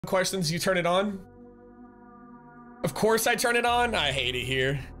questions, you turn it on? Of course I turn it on. I hate it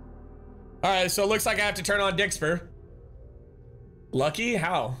here. All right, so it looks like I have to turn on Dixper. Lucky?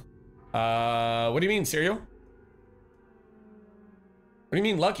 How? What do you mean, cereal? What do you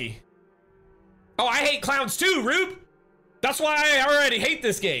mean lucky? Oh, I hate clowns too, Rube. That's why I already hate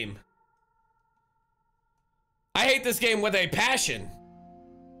this game. I hate this game with a passion.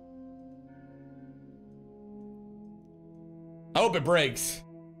 I hope it breaks.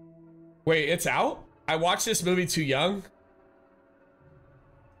 Wait, it's out? I watched this movie too young.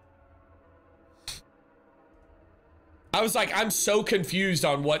 I was like, I'm so confused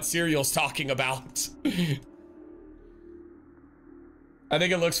on what cereal's talking about. I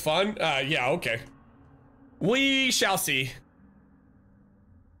think it looks fun. Yeah, okay. We shall see.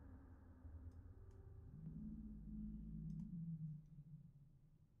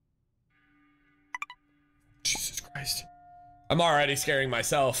 Jesus Christ. I'm already scaring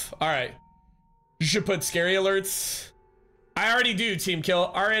myself. All right. You should put scary alerts. I already do, Team Kill.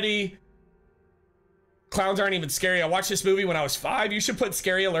 Already. Clowns aren't even scary. I watched this movie when I was 5. You should put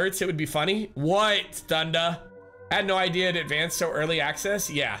scary alerts. It would be funny. What, Thunder? I had no idea it advanced so early access.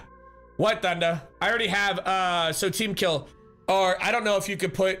 Yeah. What, Thunder? I already have, so Team Kill. Or I don't know if you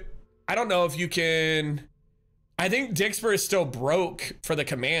could put, I don't know if you can. I think Dixper is still broke for the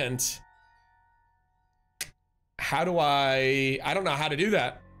command. How do I don't know how to do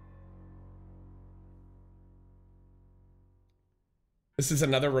that. This is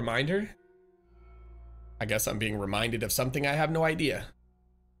another reminder. I guess I'm being reminded of something I have no idea.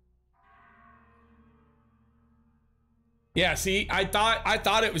 Yeah, see, I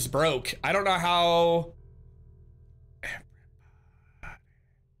thought it was broke. I don't know how.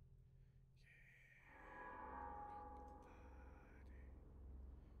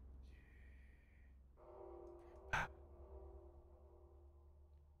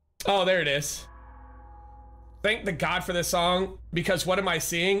 Oh, there it is. Thank the God for this song, because what am I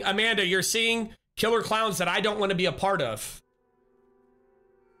seeing? Amanda, you're seeing Killer Klowns that I don't want to be a part of.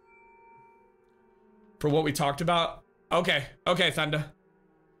 For what we talked about? Okay, okay, Thunder.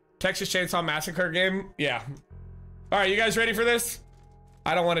 Texas Chainsaw Massacre game? Yeah. All right, you guys ready for this?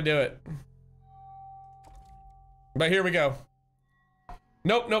 I don't want to do it. But here we go.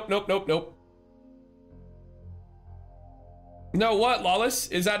 Nope, nope, nope, nope, nope. No, what, Lawless?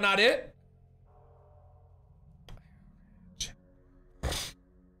 Is that not it?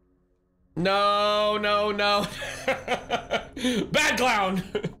 No, no, no. Bad clown.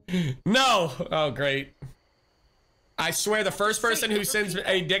 No. Oh, great. I swear the first person who sends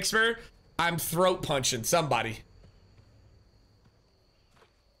a Dixper, I'm throat punching somebody.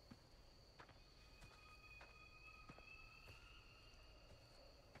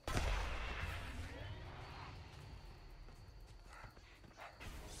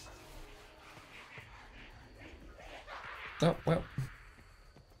 Oh, well.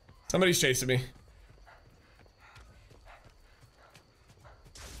 Somebody's chasing me.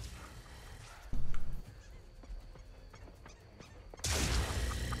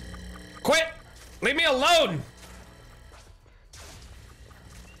 Quit! Leave me alone!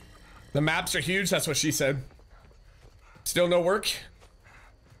 The maps are huge, that's what she said. Still no work?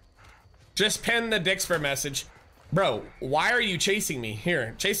 Just pen the Dixper message. Bro, why are you chasing me?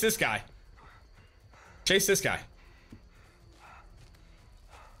 Here, chase this guy. Chase this guy.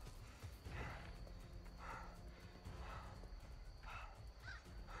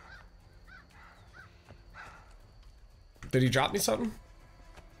 Did he drop me something?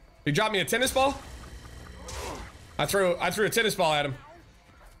 Did he drop me a tennis ball? I threw a tennis ball at him.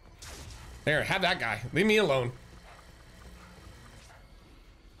 There, have that guy. Leave me alone.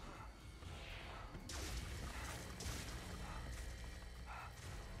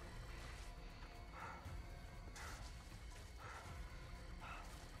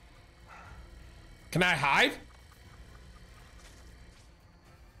 Can I hide?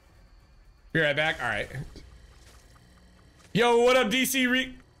 Be right back. All right. Yo, what up,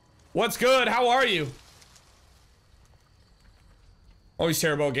 DC? What's good? How are you? Always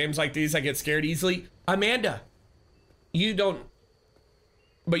terrible at games like these. I get scared easily. Amanda, you don't,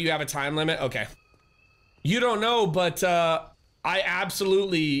 but you have a time limit? Okay. You don't know, but I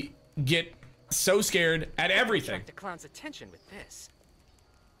absolutely get so scared at everything. Attract the clown's attention with this.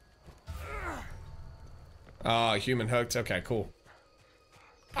 Human hooked. Okay, cool.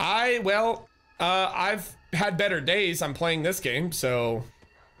 I've had better days. I'm playing this game, so,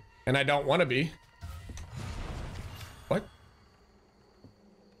 and I don't want to be. What?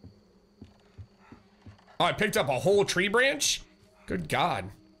 Oh, I picked up a whole tree branch? Good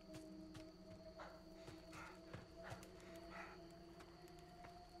God.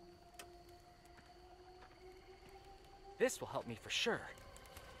 This will help me for sure.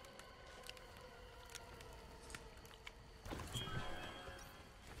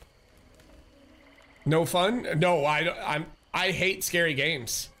 No fun? No, I hate scary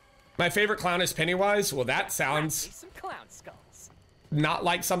games. My favorite clown is Pennywise. Well, that sounds Some clown skulls. not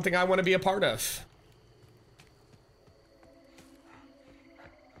like something I want to be a part of.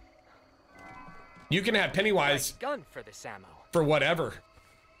 You can have Pennywise Gun for this ammo. for whatever.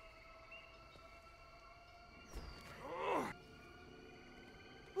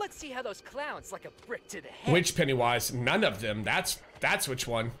 Let's see how those clowns like a brick to the head. Which Pennywise? None of them. That's which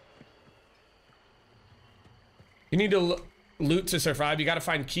one. You need to loot to survive. You got to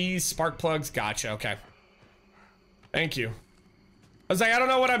find keys, spark plugs. Gotcha. Okay. Thank you. I was like, I don't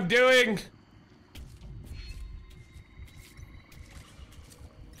know what I'm doing.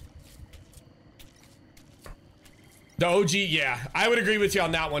 The OG, yeah. I would agree with you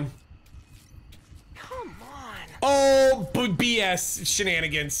on that one. Come on. Oh, BS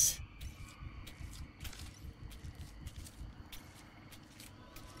shenanigans.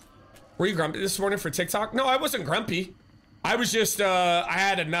 Were you grumpy this morning for TikTok? No, I wasn't grumpy. I was just, I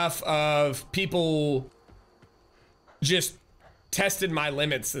had enough of people just tested my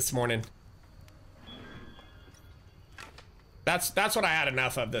limits this morning. That's what I had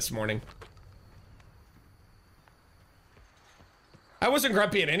enough of this morning. I wasn't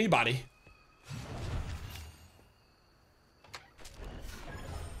grumpy at anybody.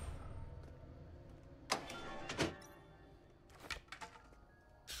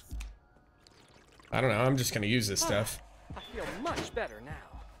 I don't know. I'm just gonna use this stuff. I feel much better now.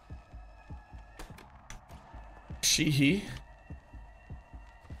 He?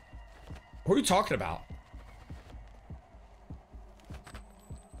 What are you talking about?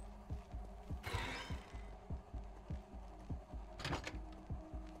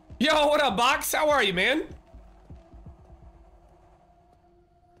 Yo, what up, Box? How are you, man?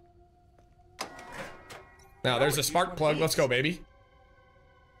 Now, there's a spark plug. Let's go, baby.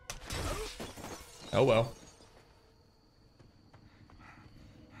 Oh, well.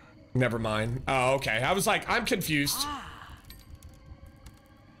 Never mind. Oh, okay. I was like, I'm confused.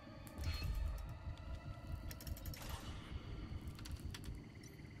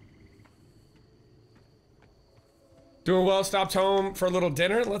 Doing well. Stopped home for a little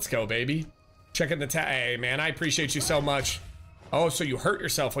dinner. Let's go, baby. Checking the Hey, man, I appreciate you so much. Oh, so you hurt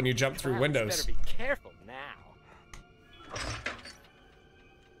yourself when you jumped through windows. Better be careful now.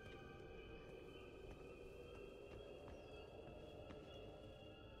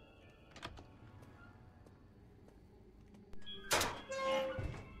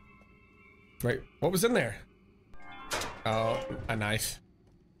 Wait, what was in there? Oh, a knife.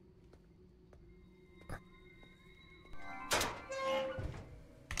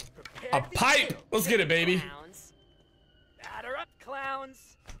 A pipe! Let's get it, baby. Clowns. Batter up,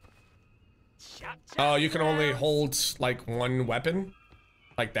 clowns. Chop, chop, Oh, you can only clowns. hold like one weapon?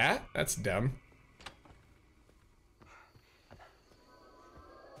 Like that? That's dumb.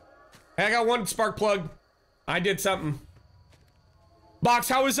 Hey, I got one spark plug. I did something. Box,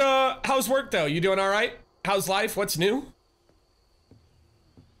 how's work though? You doing all right? How's life? What's new?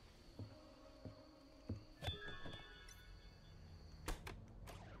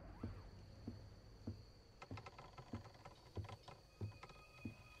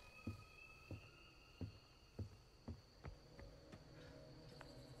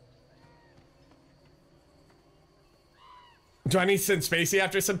 Do I need to send Spacey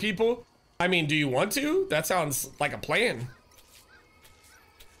after some people? I mean, do you want to? That sounds like a plan.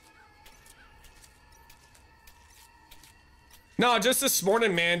 No, just this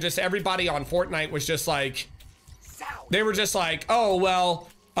morning, man, just everybody on Fortnite was just like, they were just like, oh, well,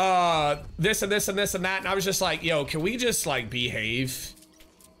 this and this and this and that. And I was just like, yo, can we just like behave?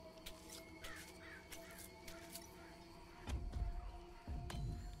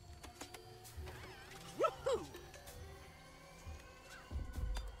 Woohoo!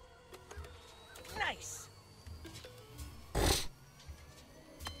 Nice.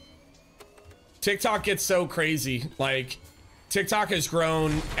 TikTok gets so crazy. Like, TikTok has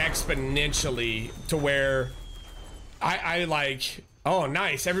grown exponentially to where I like, oh,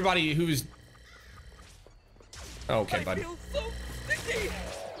 nice. Everybody who's, okay, bud. I feel so sticky.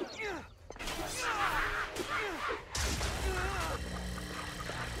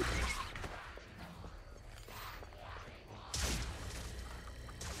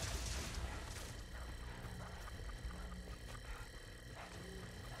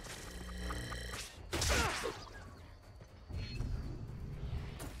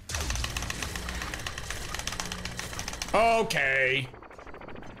 Okay.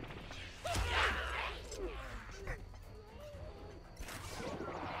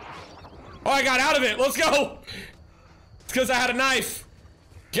 Oh, I got out of it. Let's go. It's because I had a knife.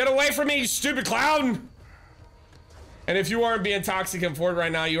 Get away from me, you stupid clown. And if you aren't being toxic in Fortnite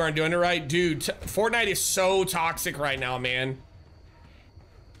right now, you aren't doing it right. Dude, Fortnite is so toxic right now, man.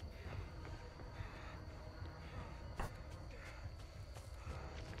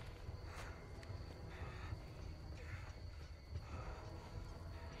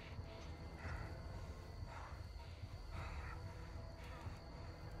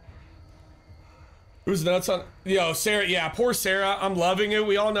 Who's nuts on? Yo, Sarah. Yeah, poor Sarah. I'm loving it.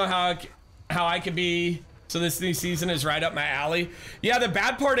 We all know how I can be. So this new season is right up my alley. Yeah, the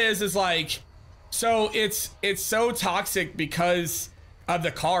bad part is like, so it's so toxic because of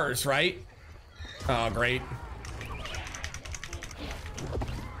the cars, right? Oh, great.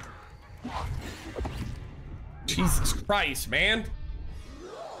 Jesus Christ, man.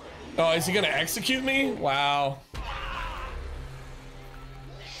 Oh, is he gonna execute me? Wow.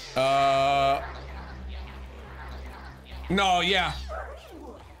 No, yeah.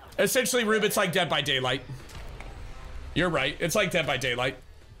 Essentially, Rube, it's like Dead by Daylight. You're right. It's like Dead by Daylight.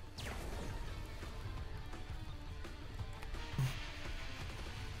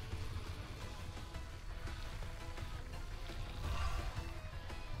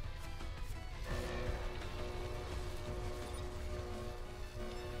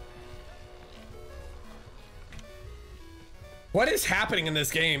 What is happening in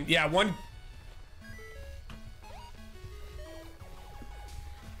this game? Yeah, one...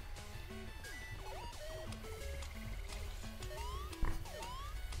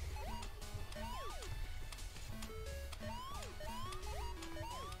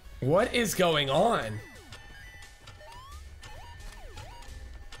 What is going on?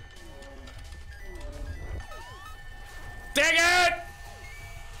 Dang it!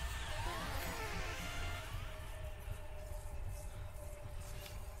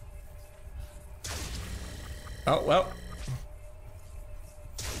 Oh, well.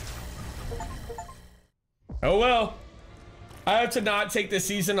 Oh, well. I have to not take this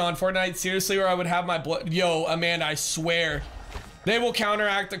season on Fortnite seriously or I would have my blood. Yo, Amanda, I swear. They will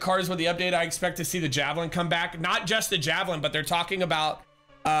counteract the cars with the update. I expect to see the Javelin come back. Not just the Javelin, but they're talking about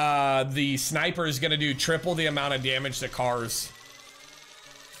the Sniper is going to do triple the amount of damage to cars.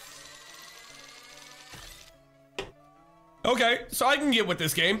 Okay, so I can get with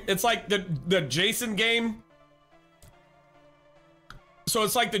this game. It's like the Jason game. So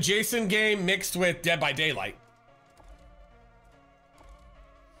it's like the Jason game mixed with Dead by Daylight.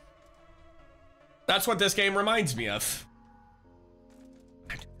 That's what this game reminds me of.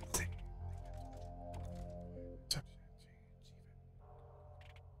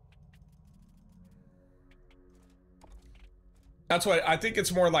 That's what I think.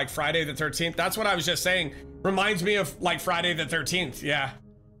 It's more like Friday the 13th. That's what I was just saying. Reminds me of like Friday the 13th. Yeah.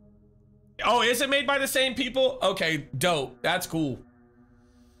 Oh, is it made by the same people? Okay, dope. That's cool.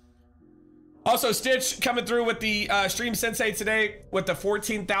 Also, Stitch coming through with the stream sensei today with the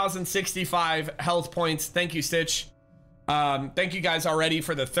 14,065 health points. Thank you, Stitch. Thank you guys already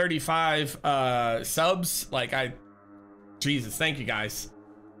for the 35 subs. Jesus, thank you guys.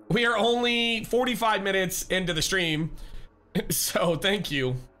 We are only 45 minutes into the stream. So thank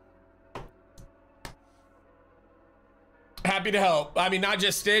you. Happy to help. I mean, not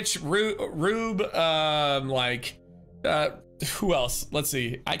just Stitch, Rube, who else? Let's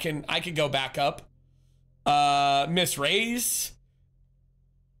see. I can go back up. Miss Ray's.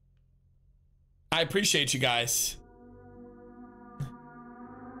 I appreciate you guys.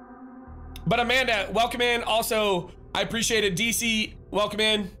 But Amanda, welcome in. Also, I appreciate it. DC, welcome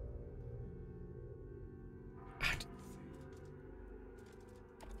in.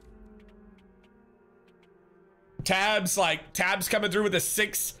 Tabs coming through with the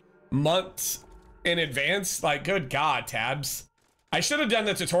 6 months in advance. Like, good God, Tabs. I should have done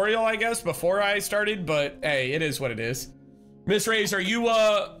the tutorial, I guess, before I started, but hey, it is what it is. Miss Rays, are you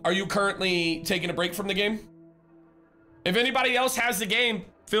currently taking a break from the game? If anybody else has the game,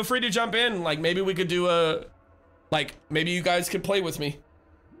 feel free to jump in. Like, maybe we could do maybe you guys could play with me.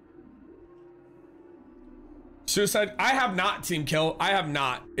 Suicide, I have not, Team Kill. I have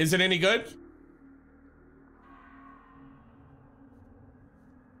not. Is it any good?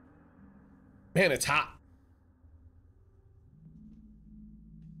 Man, it's hot.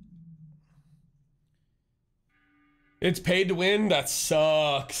 It's paid to win? That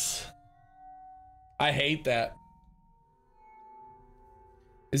sucks. I hate that.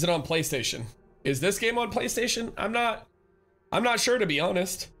 Is it on PlayStation? Is this game on PlayStation? I'm not sure, to be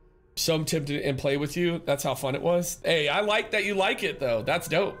honest. So I'm tempted to play with you. That's how fun it was. Hey, I like that you like it though. That's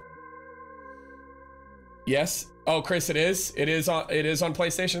dope. Yes. Oh, Chris, it is on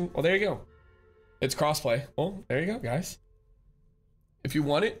PlayStation. Well, there you go. It's crossplay. Well, there you go, guys. If you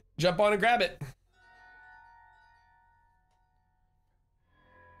want it, jump on and grab it.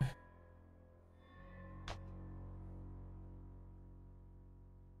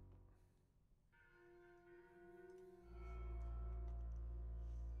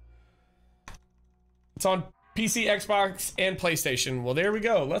 It's on PC, Xbox, and PlayStation. Well, there we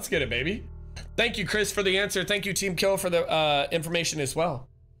go. Let's get it, baby. Thank you, Chris, for the answer. Thank you, Team Kill, for the information as well.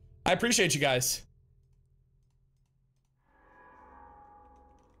 I appreciate you guys.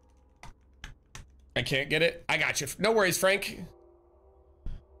 I can't get it. I got you. No worries, Frank.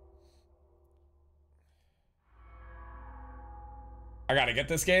 I gotta get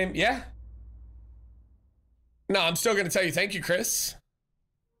this game. Yeah. No, I'm still gonna tell you thank you, Chris.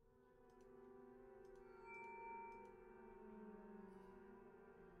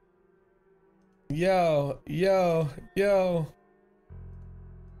 Yo, yo, yo.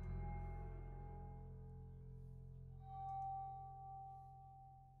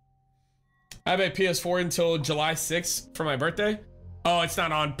 I have a PS4 until July 6th for my birthday. Oh, it's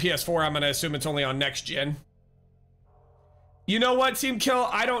not on PS4. I'm gonna assume it's only on next gen. You know what, Team Kill?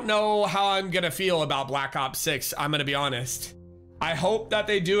 I don't know how I'm gonna feel about Black Ops 6. I'm gonna be honest. I hope that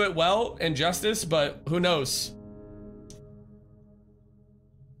they do it well and justice, but who knows?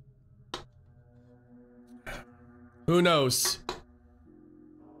 Who knows?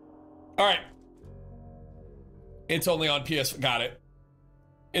 All right. It's only on PS. Got it.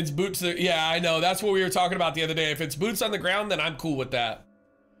 It's boots. Yeah, I know. That's what we were talking about the other day. If it's boots on the ground, then I'm cool with that.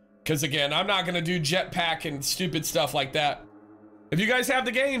 Because again, I'm not going to do jetpack and stupid stuff like that. If you guys have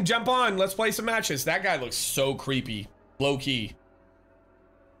the game, jump on. Let's play some matches. That guy looks so creepy. Low key.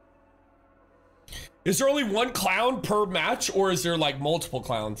 Is there only one clown per match, or is there like multiple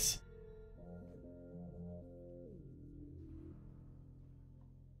clowns?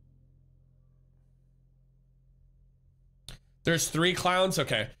 There's 3 clowns?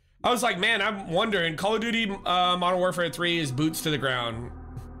 Okay. I was like, man, I'm wondering. Call of Duty Modern Warfare 3 is boots to the ground.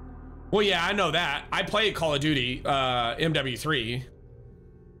 Well, yeah, I know that. I play Call of Duty MW3.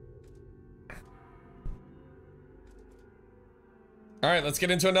 All right, let's get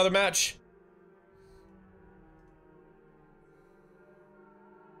into another match.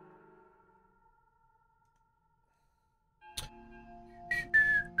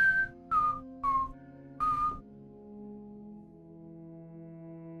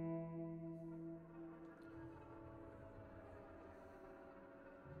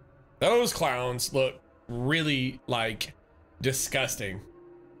 Those clowns look really, like, disgusting.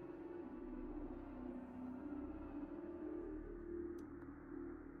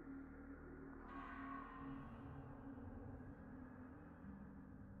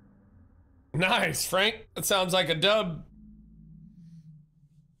 Nice, Frank. That sounds like a dub.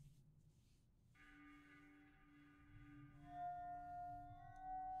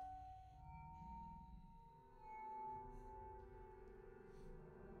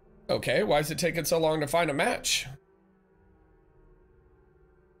 Okay, why is it taking so long to find a match?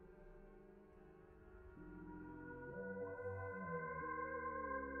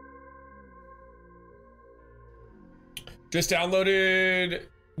 Just downloaded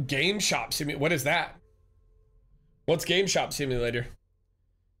Game Shop Simulator. What is that? What's Game Shop Simulator?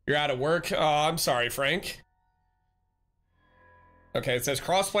 You're out of work? Oh, I'm sorry, Frank. Okay, it says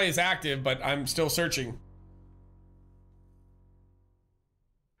crossplay is active, but I'm still searching.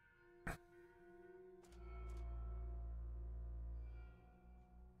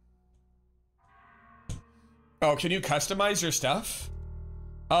 Oh, can you customize your stuff?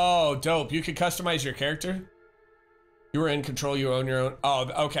 Oh, dope. You can customize your character? You are in control, you own your own. Oh,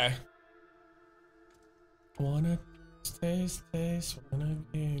 okay. Wanna taste, wanna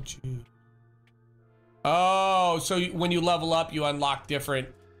get you. Oh, so when you level up, you unlock different,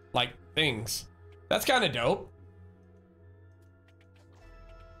 like, things. That's kind of dope.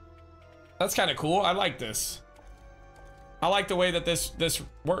 That's kind of cool. I like this. I like the way that this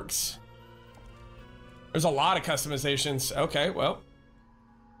works. There's a lot of customizations. Okay, well.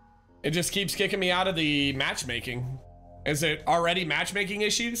 It just keeps kicking me out of the matchmaking. Is it already matchmaking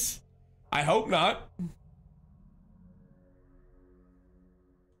issues? I hope not.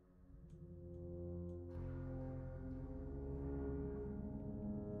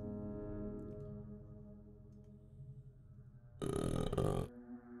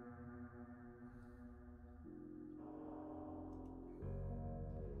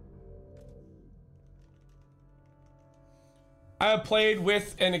 I have played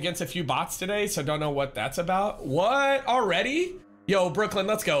with and against a few bots today, so don't know what that's about. What? Already? Yo, Brooklyn,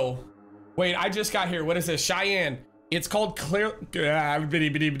 let's go. Wait, I just got here. What is this? Cheyenne. It's called clear.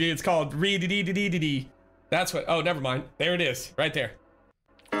 It's called re. That's what. Oh, never mind. There it is, right there.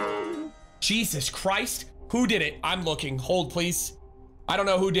 Jesus Christ, who did it? I'm looking. Hold, please. I don't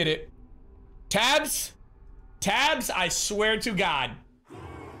know who did it. Tabs? Tabs? I swear to God.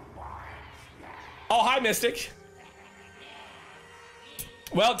 Oh, hi, Mystic.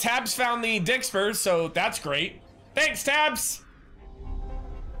 Well, Tabs found the Dixper, so that's great. Thanks, Tabs.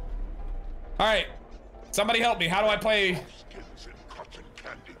 All right. Somebody help me. How do I play?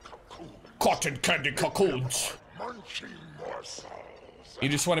 Cotton candy cocoons. You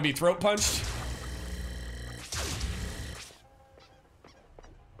just want to be throat punched?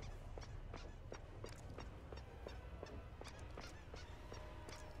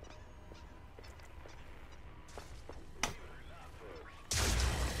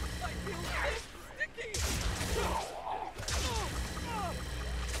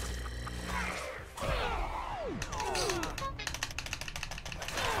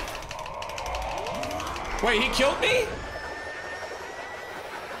 Wait, he killed me?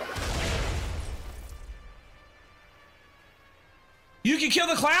 You can kill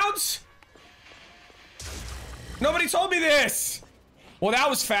the clowns? Nobody told me this. Well, that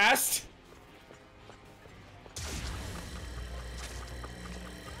was fast.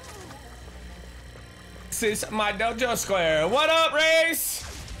 This is my dojo square. What up, Race?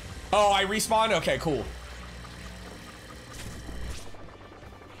 Oh, I respawned? Okay, cool.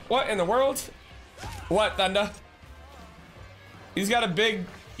 What in the world? What, Thunder? He's got a big,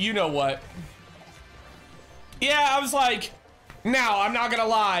 you know what. Yeah, I was like, now, I'm not gonna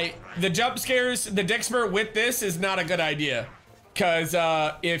lie. The jump scares, the Dixper with this is not a good idea. Cause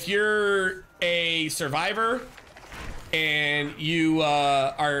if you're a survivor and you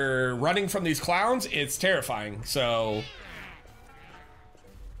are running from these clowns, it's terrifying, so.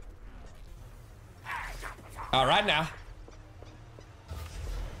 All right now.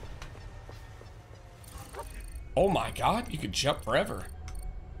 Oh my God, you could jump forever.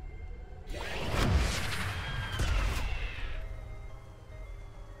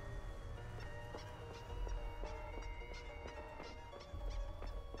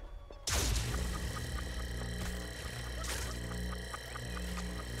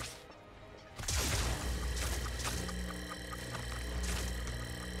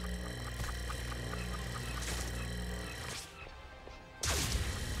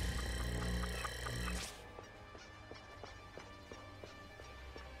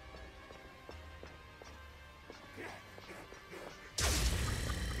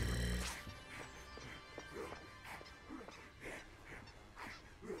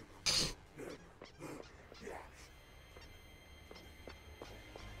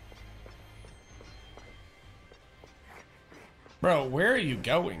 Bro, where are you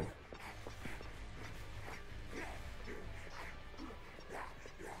going?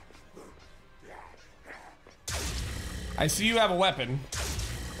 I see you have a weapon.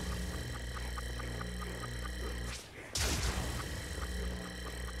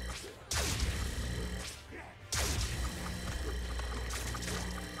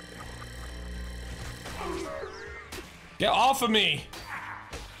 Get off of me.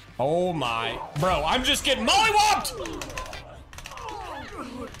 Oh my. Bro, I'm just getting mollywopped!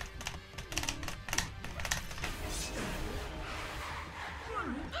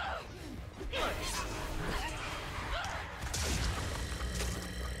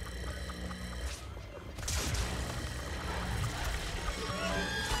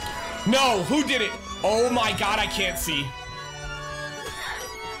 No, who did it? Oh my God, I can't see.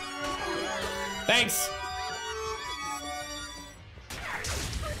 Thanks.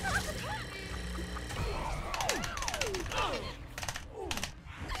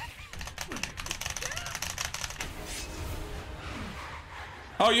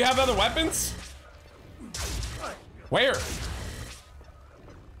 Oh, you have other weapons? Where?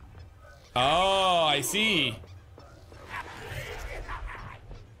 Oh, I see.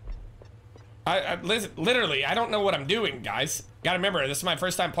 Literally, I don't know what I'm doing, guys. Gotta remember, this is my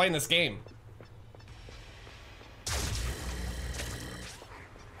first time playing this game.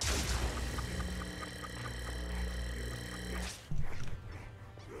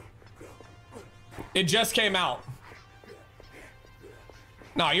 It just came out.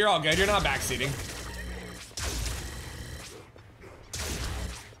 No, you're all good. You're not backseating.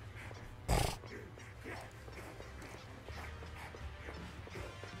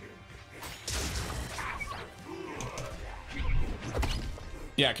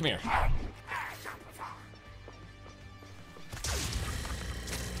 Yeah, come here.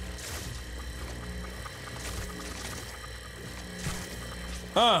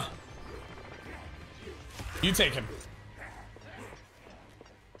 You take him.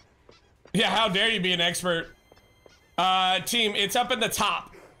 Yeah, how dare you be an expert? Team, it's up in the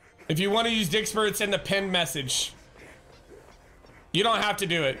top. If you want to use Dixper, it's in the pinned message. You don't have to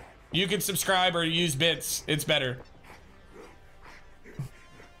do it. You can subscribe or use bits. It's better.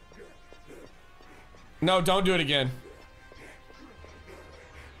 No, don't do it again.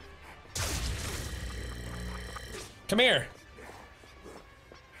 Come here.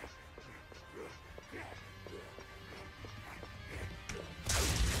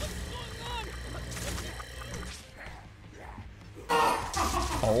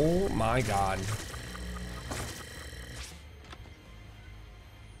 Oh my God.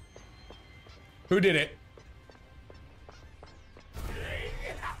 Who did it?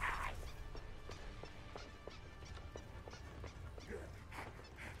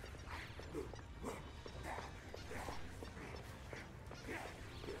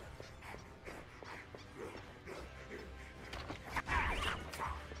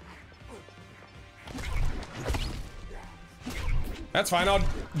 That's fine, I'll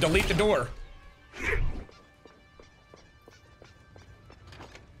delete the door.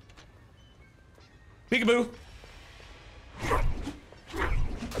 Peekaboo.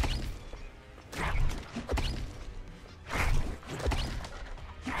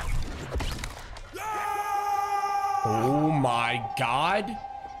 Oh my God.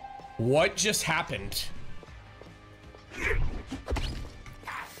 What just happened?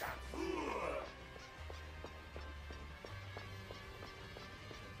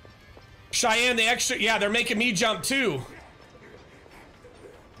 Cheyenne, the extra, yeah, they're making me jump too.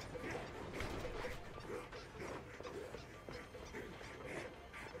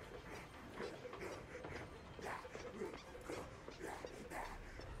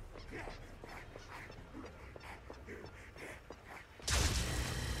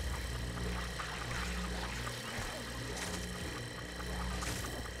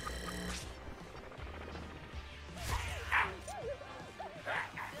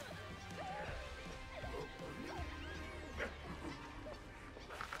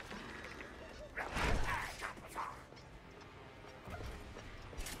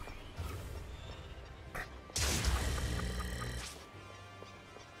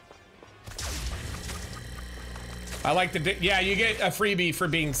 I like the, yeah, you get a freebie for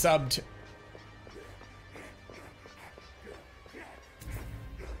being subbed.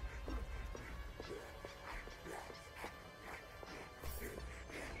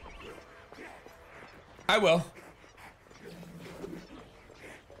 I will.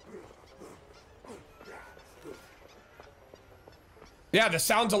 Yeah, the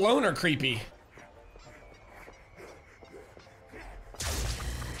sounds alone are creepy.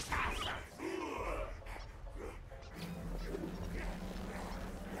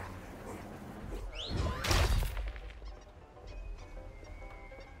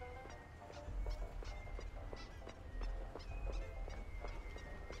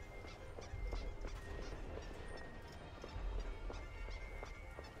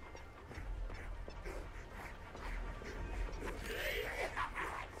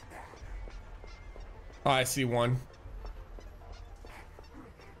 Oh, I see one.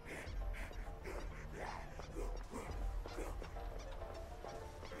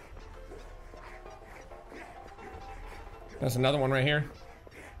 There's another one right here.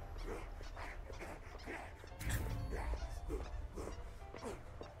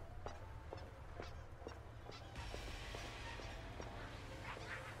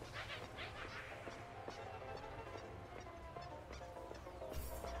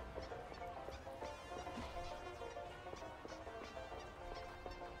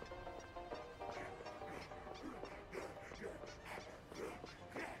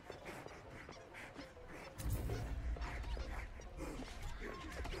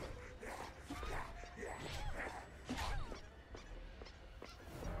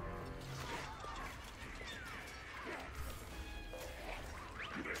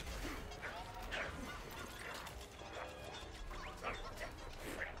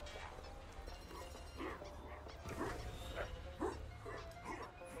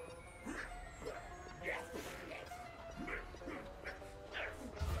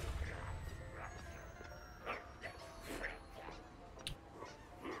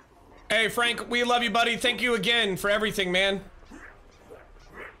 Hey, Frank, we love you, buddy. Thank you again for everything, man.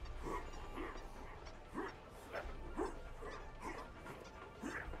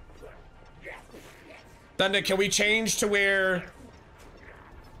 Thunder, can we change to where...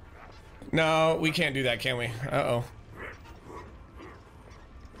 No, we can't do that, can we? Uh-oh.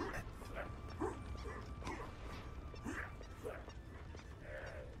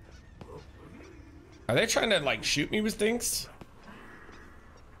 Are they trying to like shoot me with things?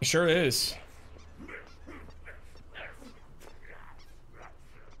 It sure is.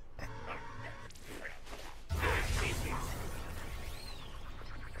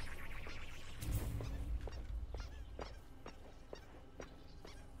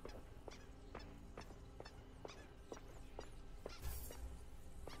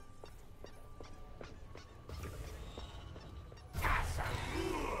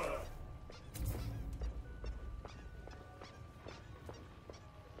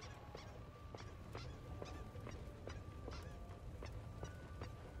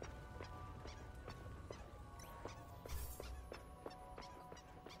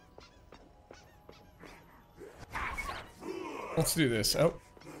 Let's do this. Oh.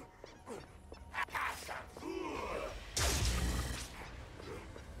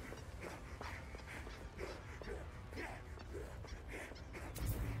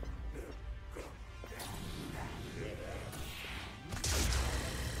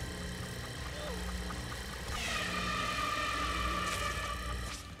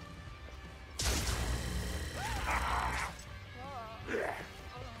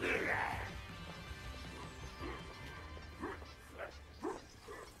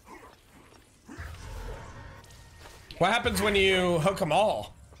 What happens when you hook them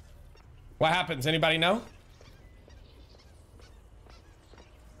all? What happens? Anybody know?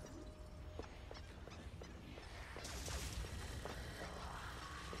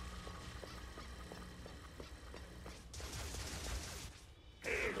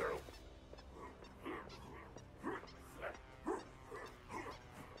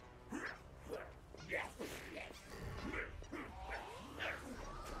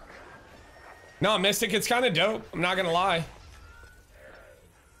 No, Mystic, it's kind of dope. I'm not gonna lie.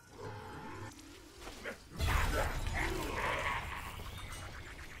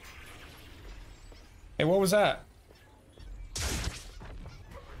 Hey, what was that?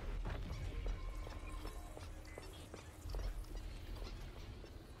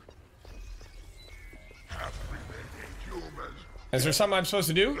 Is there something I'm supposed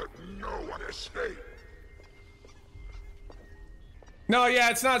to do? No, yeah,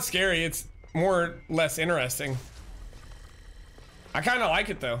 it's not scary. It's more or less interesting. I kind of like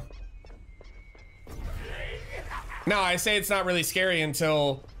it though. No, I say it's not really scary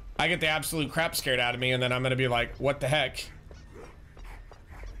until I get the absolute crap scared out of me, and then I'm gonna be like, what the heck?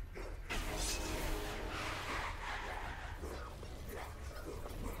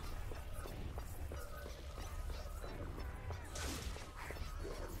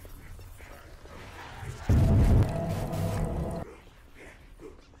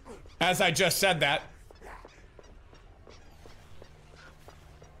 As I just said that.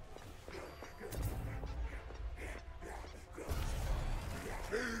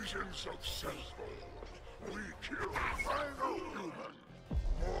 Mission successful. We killed final human.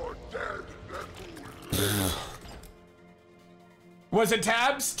 More dead than living. Was it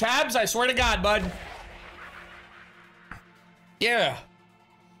Tabs? Tabs, I swear to God, bud. Yeah.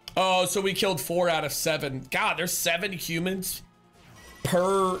 Oh, so we killed 4 out of 7. God, there's 7 humans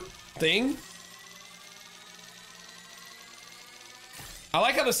per thing. I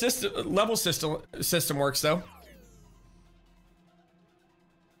like how the level system works though.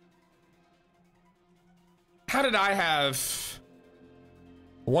 How did I have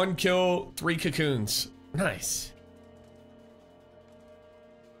 1 kill, 3 cocoons? Nice.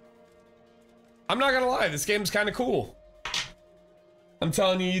 I'm not gonna lie, this game's kind of cool. I'm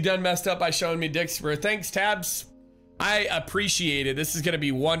telling you, you done messed up by showing me dicks, bro. Thanks, Tabs. I appreciate it. This is gonna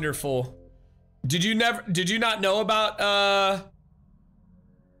be wonderful. Did you not know about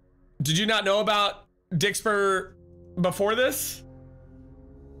Dixper before this?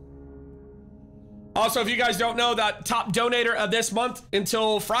 Also, if you guys don't know, that top donator of this month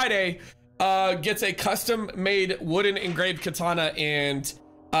until Friday gets a custom made wooden engraved katana, and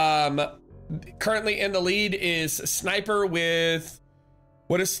currently in the lead is Sniper with,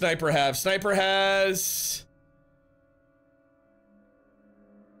 what does Sniper have? Sniper has,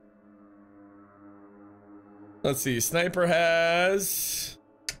 let's see, Sniper has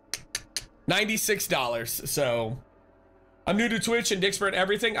 $96. So I'm new to Twitch and Dixper and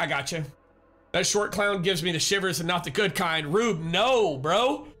everything. I got you. That short clown gives me the shivers and not the good kind. Rube, no,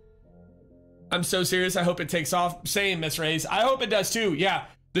 bro. I'm so serious. I hope it takes off. Same, Miss Rays. I hope it does too. Yeah,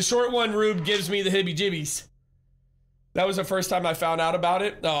 the short one, Rube, gives me the hibby jibbies. That was the first time I found out about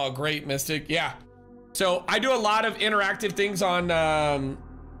it. Oh, great, Mystic. Yeah. So I do a lot of interactive things on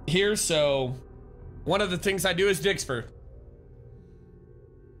here. So one of the things I do is Dixper.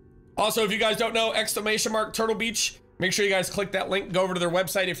 Also, if you guys don't know, !Turtle Beach Make sure you guys click that link, go over to their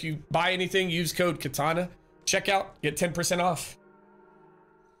website. If you buy anything, use code Katana. Checkout, get 10% off.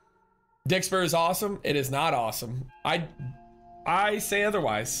 Dixper is awesome. It is not awesome. I say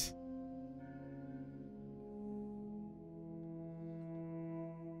otherwise.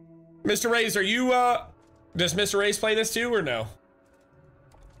 Mr. Rays, are you, does Mr. Rays play this too or no?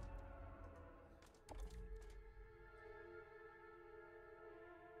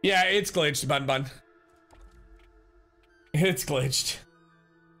 Yeah, it's glitched, Bun. It's glitched.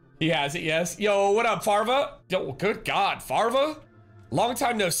 He has it, yes. Yo, what up, Farva? Yo, good God, Farva? Long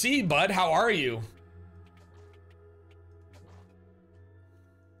time no see, bud. How are you?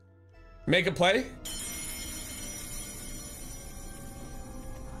 Make a play?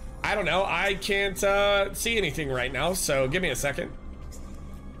 I don't know. I can't see anything right now, so give me a second.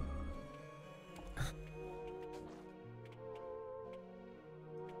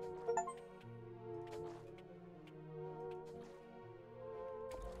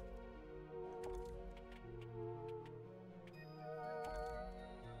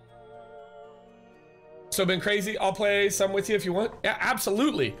 So been crazy. I'll play some with you if you want. Yeah,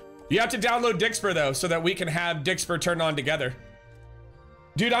 absolutely. You have to download Dixper though, so that we can have Dixper turned on together.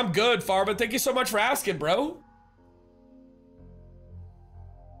 Dude, I'm good, Farba. Thank you so much for asking, bro.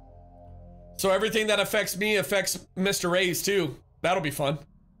 So everything that affects me affects Mr. Rays too. That'll be fun.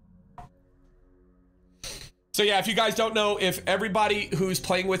 So yeah, if you guys don't know, if everybody who's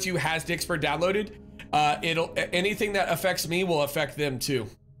playing with you has Dixper downloaded, anything that affects me will affect them too.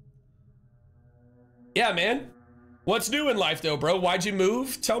 Yeah, man. What's new in life though, bro? Why'd you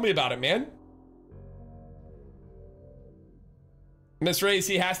move? Tell me about it, man. Miss Race,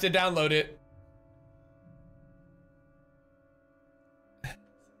 he has to download it.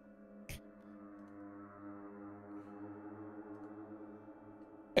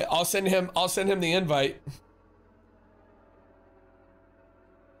 I'll send him the invite.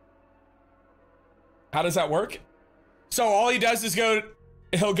 How does that work? So all he does is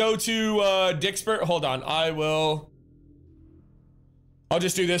he'll go to Dixper. Hold on, I'll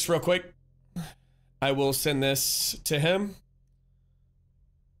just do this real quick. I will send this to him.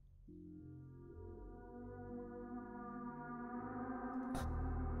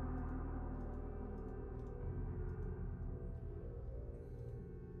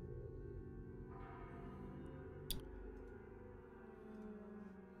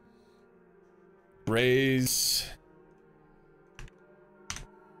 Raise.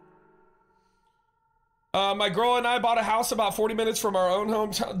 My girl and I bought a house about 40 minutes from our own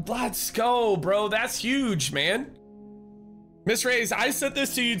hometown. Let's go, bro. That's huge, man. Miss Rays, I sent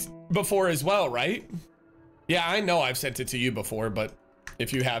this to you before as well, right? Yeah, I know I've sent it to you before, but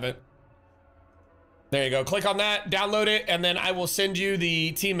if you haven't, there you go. Click on that, download it, and then I will send you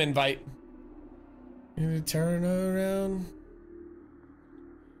the team invite. Turn around.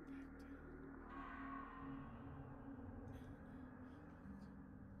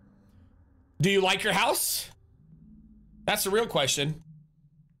 Do you like your house? That's the real question.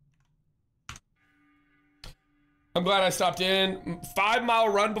 I'm glad I stopped in. 5 mile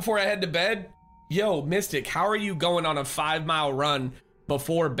run before I head to bed. Yo, Mystic, how are you going on a 5 mile run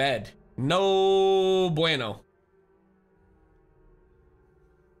before bed? No bueno.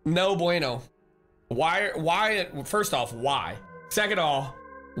 No bueno. Why? First off, why? Second off,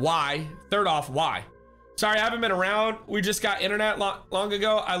 why? Third off, why? Sorry, I haven't been around. We just got internet long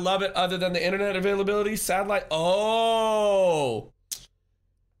ago. I love it other than the internet availability. Satellite. Oh,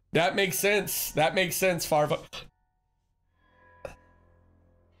 that makes sense. That makes sense, Farva.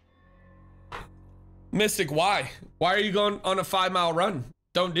 Mystic, why? Why are you going on a 5 mile run?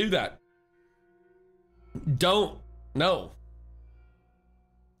 Don't do that. Don't. No.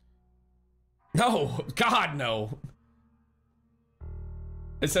 No. God, no.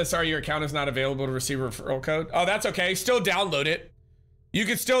 It says, sorry, your account is not available to receive a referral code. Oh, that's okay. Still download it. You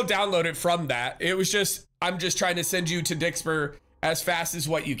can still download it from that. It was just, I'm just trying to send you to Dixper as fast as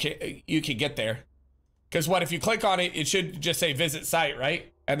what you can get there. Because what, if you click on it, it should just say visit site,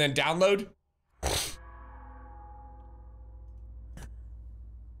 right? And then download.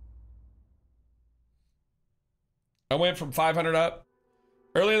 I went from 500 up.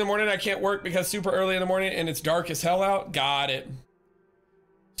 Early in the morning, I can't work because super early in the morning and it's dark as hell out. Got it.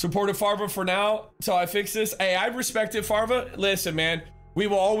 Supportive Farva for now until I fix this. Hey, I respect it, Farva. Listen, man, we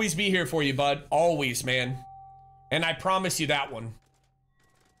will always be here for you, bud. Always, man. And I promise you that one.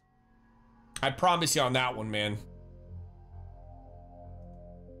 I promise you on that one, man.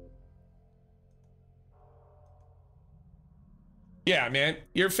 Yeah, man,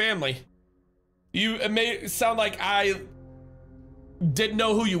 your family. It may sound like I didn't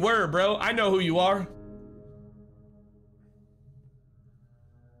know who you were, bro. I know who you are.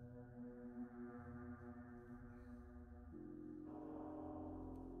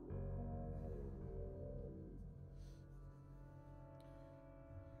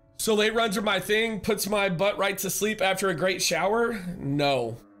 So late runs are my thing, puts my butt right to sleep after a great shower?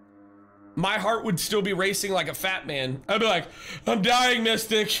 No. My heart would still be racing like a fat man. I'd be like, I'm dying,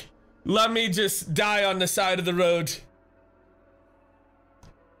 Mystic. Let me just die on the side of the road.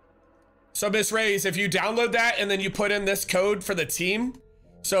 So Miss Rays, if you download that and then you put in this code for the team,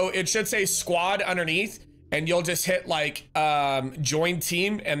 so it should say squad underneath, and you'll just hit like join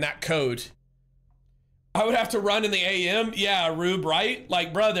team and that code. I would have to run in the AM. Yeah, Rube, right?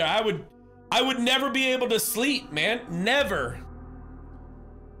 Like, brother, I would never be able to sleep, man. Never.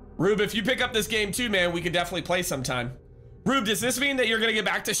 Rube, if you pick up this game too, man, we could definitely play sometime. Rube, does this mean that you're gonna get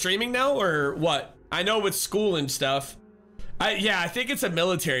back to streaming now or what? I know with school and stuff. Yeah, I think it's a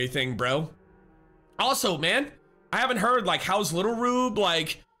military thing, bro. Also, man, I haven't heard like, how's little Rube?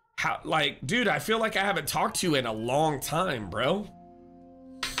 Like, dude, I feel like I haven't talked to you in a long time, bro.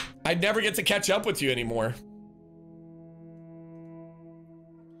 I'd never get to catch up with you anymore.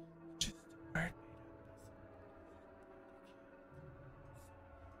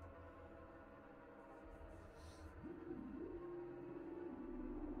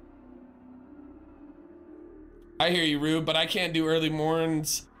 I hear you, Rube, but I can't do early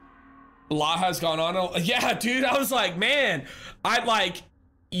mornings. Laha's gone on. Yeah, dude, I was like, man,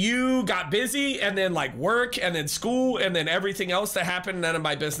 you got busy and then like work and then school and then everything else that happened, none of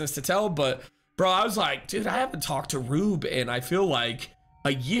my business to tell. But bro, I was like, dude, I haven't talked to Rube in I feel like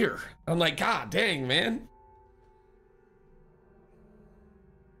a year. I'm like, God dang, man.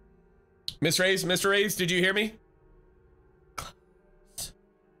 Mr. Rays, did you hear me?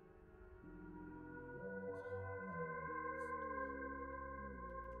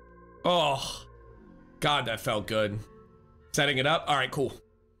 Oh, God, that felt good. Setting it up. All right, cool.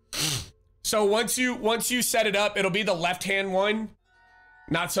 So once you set it up, it'll be the left-hand one.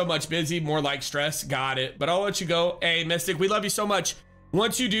 Not so much busy, more like stress. Got it. But I'll let you go. Hey, Mystic, we love you so much.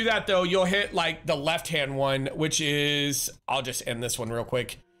 Once you do that, though, you'll hit like the left-hand one, which is, I'll just end this one real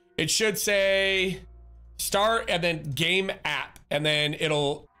quick. It should say start and then game app, and then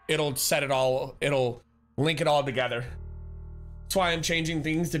it'll set it all. It'll link it all together. That's why I'm changing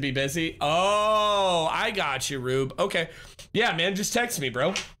things to be busy. Oh, I got you, Rube. Okay. Yeah, man, just text me,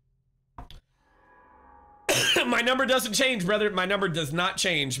 bro. My number doesn't change, brother. My number does not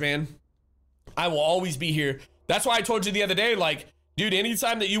change, man. I will always be here. That's why I told you the other day, like, dude,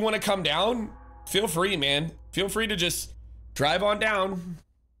 anytime that you want to come down, feel free, man. Feel free to just drive on down.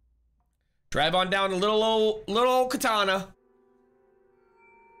 Drive on down a little old Katana.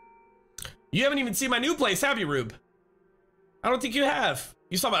 You haven't even seen my new place, have you, Rube? I don't think you have.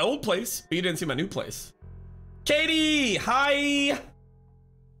 You saw my old place, but you didn't see my new place. Katie, hi.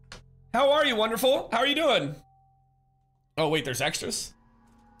 How are you, wonderful? How are you doing? Oh, wait, there's extras?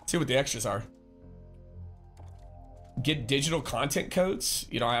 Let's see what the extras are. Get digital content codes.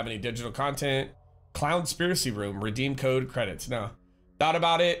 You don't have any digital content. Clownspiracy room, redeem code credits. No. Thought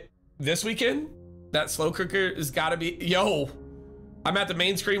about it this weekend. That slow cooker has got to be, yo, I'm at the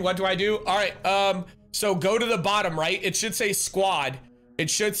main screen. What do I do? All right. So go to the bottom, right? It should say squad. It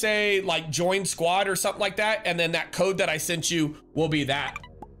should say like join squad or something like that. And then that code that I sent you will be that.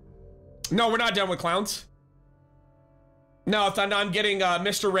 No, we're not done with clowns. No, I'm getting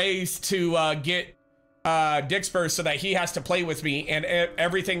Mr. Rays to get Dick Spurs so that he has to play with me and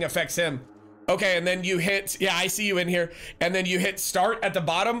everything affects him. Okay, and then you hit, yeah, I see you in here. And then you hit start at the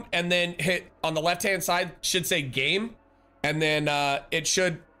bottom and then hit on the left-hand side, should say game. And then it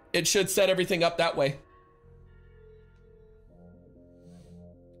should set everything up that way.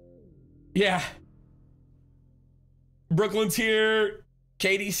 Yeah. Brooklyn's here.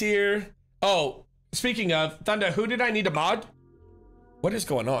 Katie's here. Oh, speaking of, Thunder, who did I need to mod? What is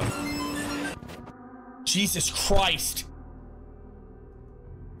going on? Jesus Christ.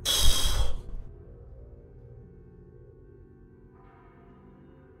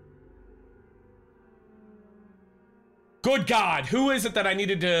 Good God, who is it that I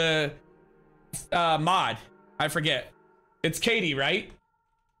needed to mod? I forget. It's Katie, right?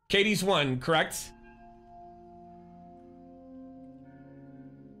 Katie's one, correct?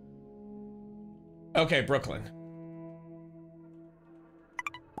 Okay, Brooklyn.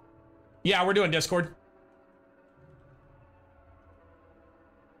 Yeah, we're doing Discord.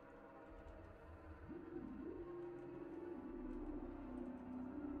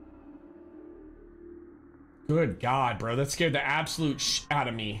 Good God, bro. That scared the absolute out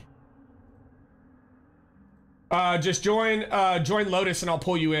of me. Just join Lotus and I'll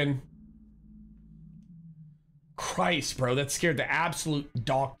pull you in. Christ, bro. That scared the absolute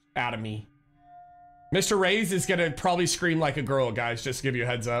dog out of me. Mr. Rays is gonna probably scream like a girl, guys. Just to give you a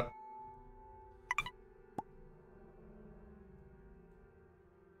heads up.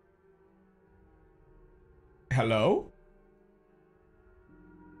 Hello?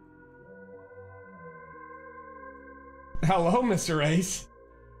 Hello, Mr. Ace.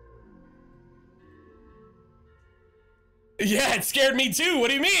 Yeah, it scared me too.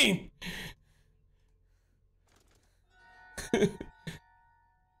 What do you mean?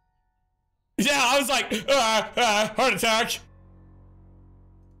 Yeah, I was like, heart attack.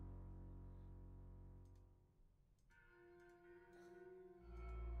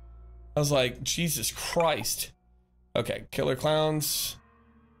 I was like, Jesus Christ. Okay, Killer Klowns.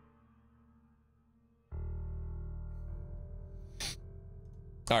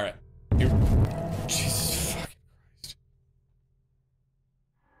 All right. Jesus fucking Christ.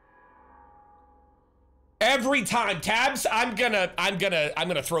 Every time, Tabs, I'm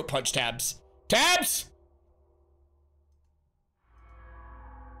gonna throat punch Tabs. Tabs!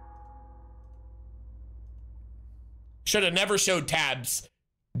 Should have never showed Tabs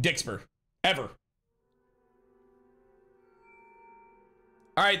Dixper. Ever.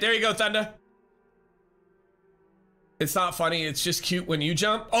 All right, there you go, Thunder. It's not funny, it's just cute when you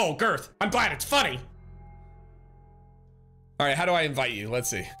jump. Oh, Girth, I'm glad it's funny. All right, how do I invite you?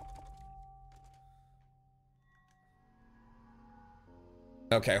 Let's see.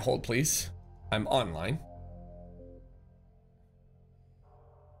 Okay, hold please. I'm online.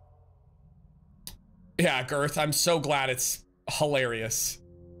 Yeah, Girth, I'm so glad it's hilarious.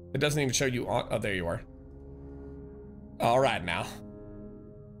 It doesn't even show you on, oh, there you are. All right now.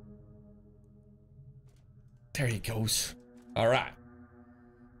 There he goes. All right.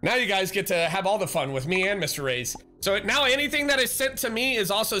 Now you guys get to have all the fun with me and Mr. Ray's. So now anything that is sent to me is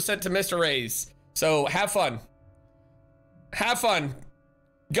also sent to Mr. Ray's. So have fun. Have fun.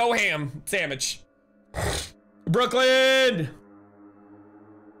 Go ham sandwich. Brooklyn.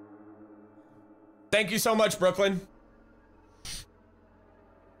 Thank you so much, Brooklyn.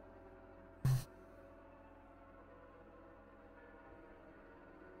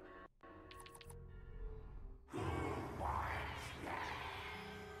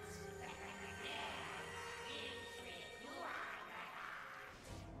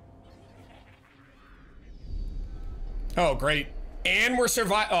 Oh, great. And we're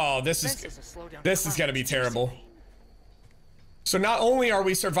surviving. Oh, this is gonna be terrible. So not only are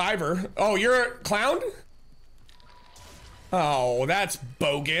we survivor. Oh, you're a clown? Oh, that's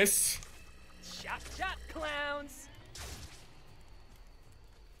bogus. Shot, shot, clowns.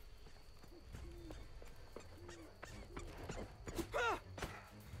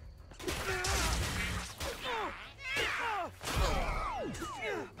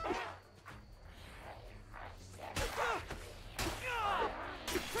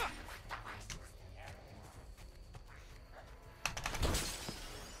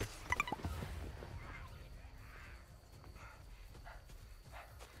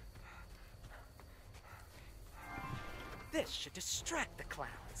 This should distract the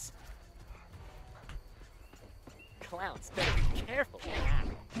clowns. Clowns better be careful.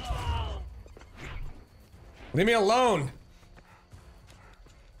 Leave me alone.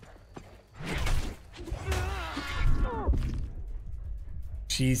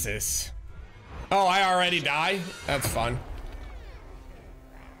 Jesus. Oh, I already die? That's fun.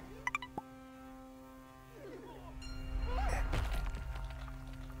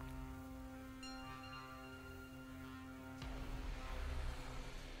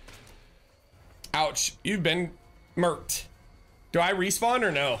 Ouch, you've been murked. Do I respawn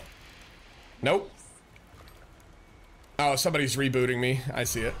or no? Nope. Oh, somebody's rebooting me. I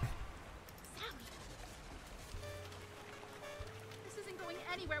see it. This isn't going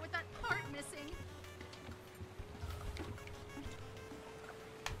anywhere with that part missing.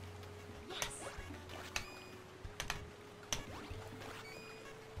 Yes.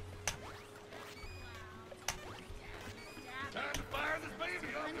 Time to fire this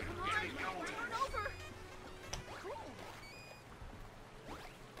baby up and get it going. Turn over. Cool.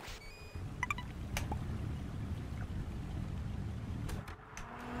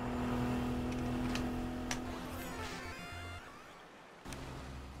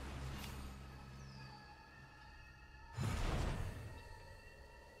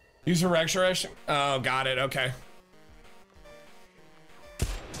 Use a resurrection. Oh, got it. Okay.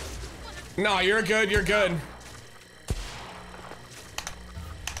 No, you're good. You're good.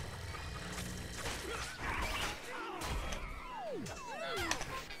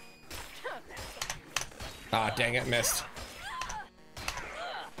 Ah, dang it, missed.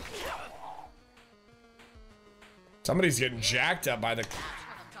 Somebody's getting jacked up by the...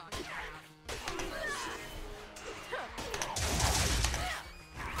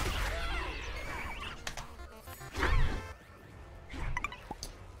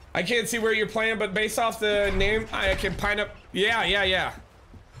 I can't see where you're playing, but based off the name, I can pine up. Yeah, yeah, yeah.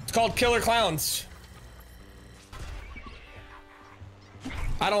 It's called Killer Klowns.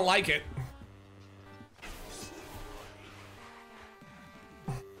 I don't like it.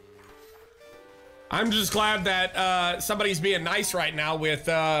 I'm just glad that somebody's being nice right now with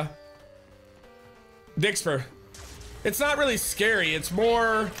Dixper. It's not really scary. It's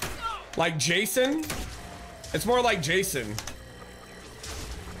more like Jason. It's more like Jason.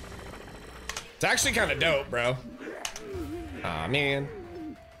 It's actually kind of dope, bro. Aw, man.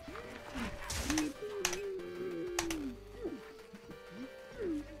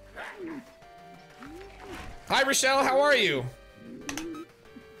 Hi, Rochelle. How are you?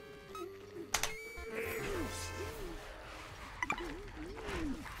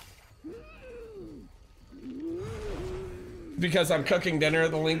 Because I'm cooking dinner,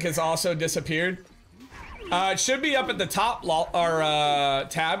 the link has also disappeared. It should be up at the top or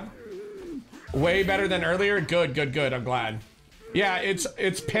tab. Way better than earlier. Good, good, good. I'm glad. Yeah,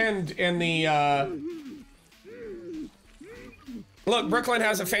 it's pinned in the. Look, Brooklyn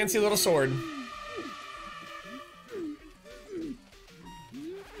has a fancy little sword.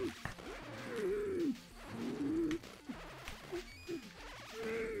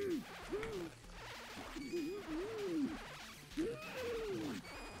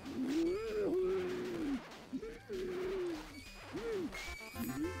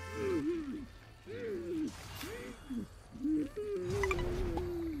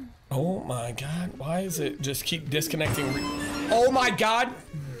 Oh my God, why is it just keep disconnecting? Oh my God.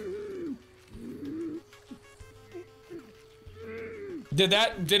 Did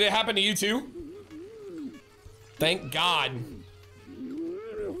it happen to you too? Thank God.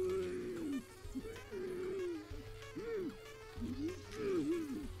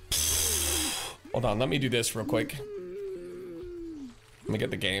 Hold on, let me do this real quick. Let me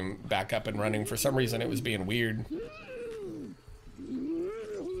get the game back up and running. For some reason, it was being weird.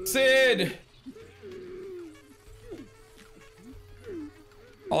 Sid!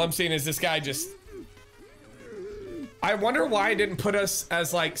 All I'm seeing is this guy just... I wonder why I didn't put us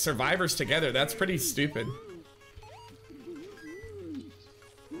as, like, survivors together. That's pretty stupid.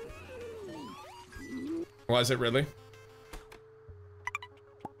 Was it really?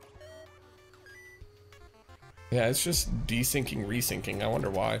 Yeah, it's just desyncing, resyncing. I wonder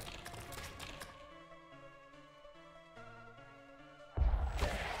why.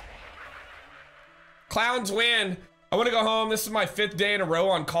 Clowns win. I want to go home. This is my 5th day in a row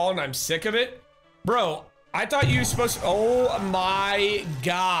on call and I'm sick of it. Bro, I thought you were supposed to... Oh my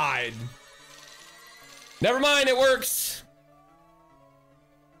God. Never mind, it works.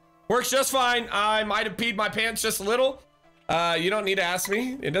 Works just fine. I might have peed my pants just a little. You don't need to ask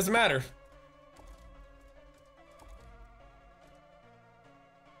me. It doesn't matter.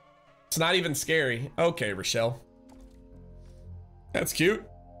 It's not even scary. Okay, Rochelle. That's cute.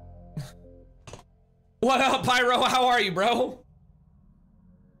 What up, Pyro? How are you, bro?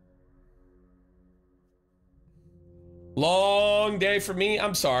 Long day for me.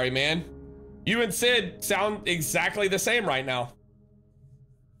 I'm sorry, man. You and Sid sound exactly the same right now.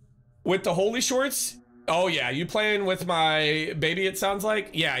 With the holy shorts? Oh yeah, you playing with my baby, it sounds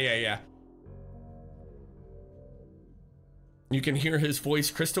like? Yeah, yeah, yeah. You can hear his voice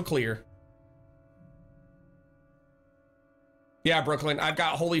crystal clear. Yeah, Brooklyn, I've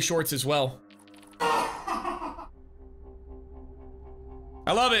got holy shorts as well.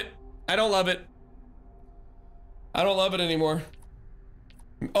 I love it. I don't love it. I don't love it anymore.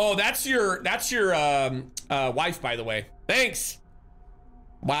 Oh, that's your wife, by the way. Thanks.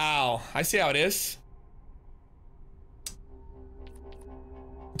 Wow, I see how it is.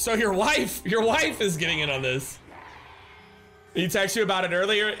 So your wife is getting in on this. He texted you about it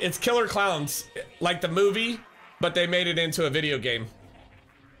earlier. It's Killer Klowns, like the movie, but they made it into a video game.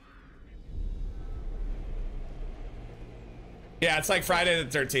 Yeah, it's like Friday the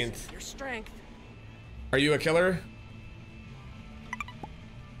 13th. Your strength. Are you a killer?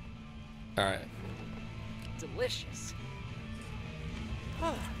 All right. Delicious.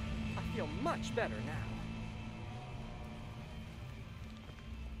 I feel much better now.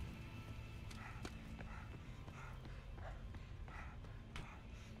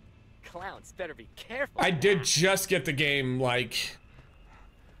 Clowns better be careful. I did just get the game like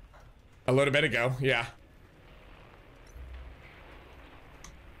a little bit ago. Yeah.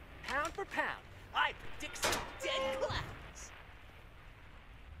 Pound for pound, I predict some dead clowns.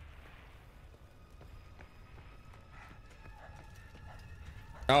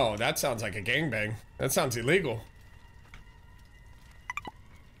 Oh, that sounds like a gangbang. That sounds illegal.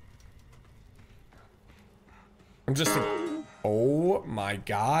 I'm just Oh my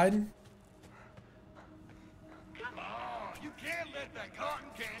God. Come on, you can't let that cotton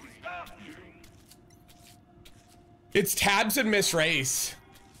candy stop you. It's Tabs and Miss Race.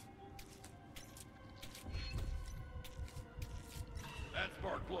 That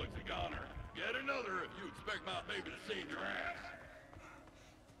spark plug's a goner. Get another if you expect my baby to save your ass.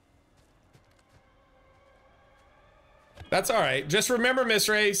 That's all right. Just remember, Miss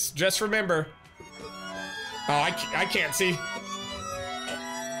Race. Just remember. Oh, I can't see.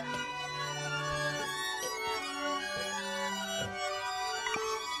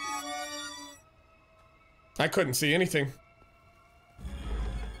 I couldn't see anything.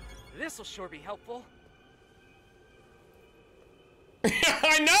 This'll sure be helpful.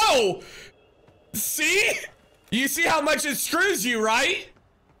 I know! See? You see how much it screws you, right?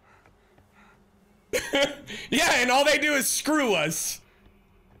 Yeah, and all they do is screw us.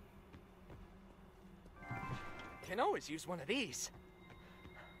 Can always use one of these.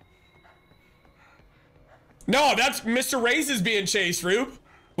 No, that's Mr. Ray's is being chased, Rube.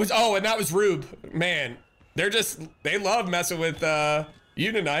 Oh, and that was Rube. Man, they love messing with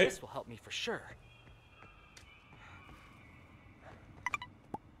you tonight. This will help me for sure.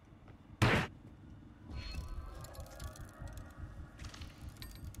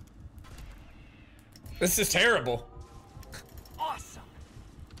 This is terrible. Awesome.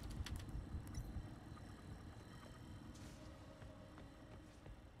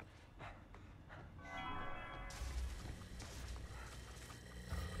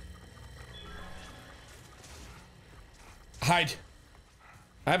 Hide.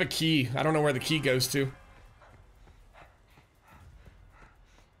 I have a key. I don't know where the key goes to.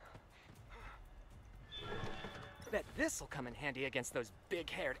 Bet this'll come in handy against those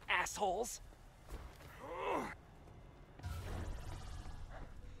big-haired assholes.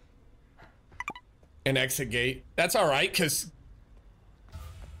 An exit gate. That's all right, because...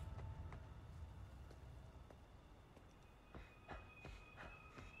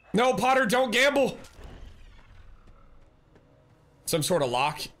 No, Potter, don't gamble. Some sort of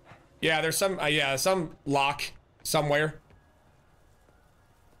lock. Yeah, there's some, yeah, some lock somewhere.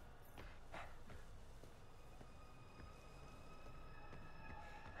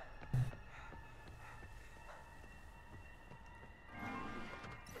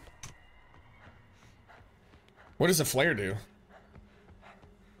 What does a flare do?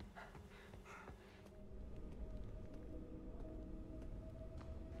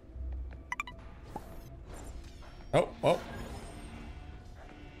 Oh, oh.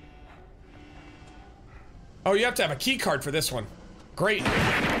 Oh, you have to have a key card for this one. Great.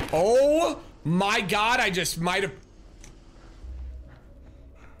 Oh my God, I just might have...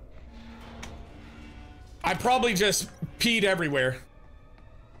 I probably just peed everywhere.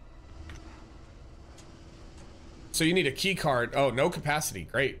 So you need a key card. Oh, no capacity.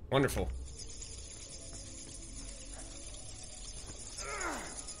 Great. Wonderful.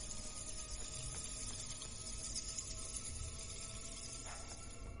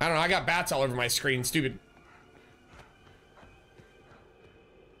 I don't know. I got bats all over my screen. Stupid.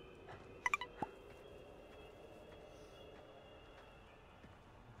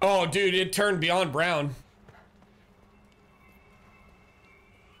 Oh, dude, it turned beyond brown.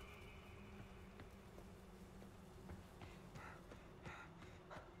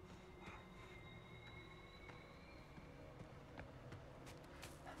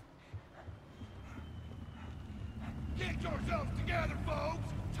 Get yourselves together, folks.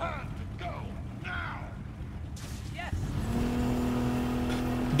 Time to go now. Yes.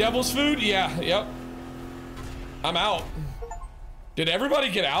 Devil's food? Yeah, yep. I'm out. Did everybody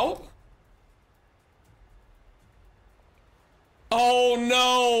get out? Oh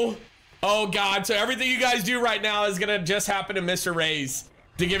no. Oh God, so everything you guys do right now is gonna just happen to Mr. Ray's,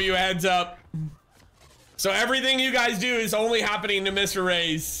 to give you a heads up. So everything you guys do is only happening to Mr.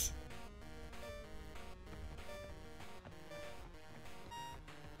 Ray's.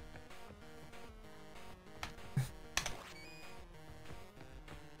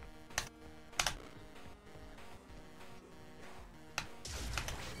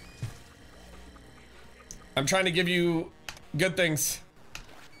 I'm trying to give you good things.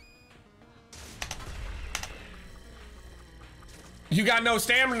 You got no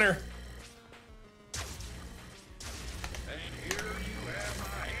stamina. And here you have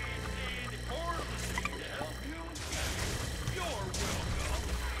my handy dandy machine to help you. You're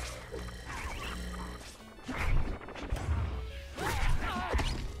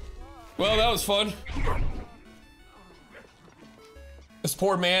welcome. Well, that was fun.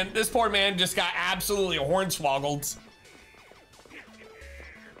 This poor man just got absolutely hornswoggled.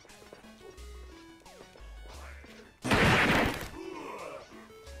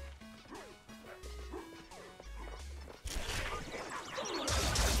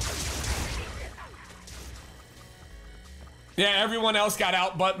 Yeah, everyone else got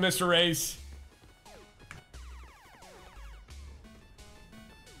out but Mr. Race.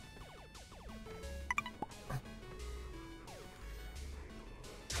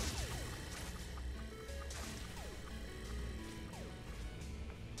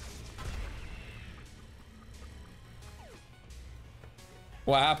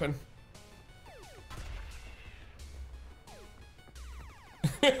 What happened?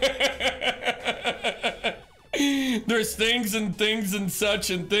 There's things and things and such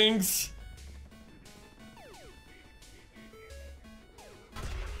and things.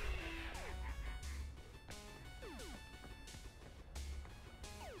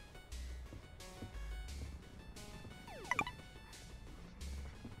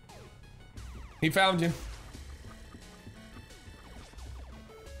 He found you.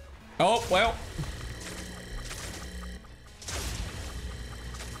 Oh, well.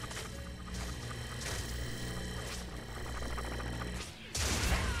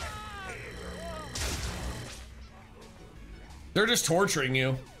 They're just torturing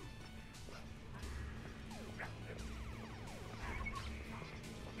you.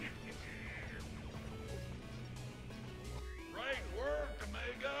 Great work,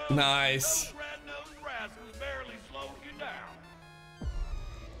 Omega. Nice. Those red-nosed rascals barely slowed you down.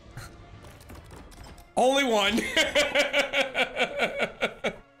 Only one.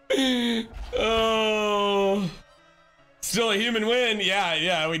 Oh. Still a human win.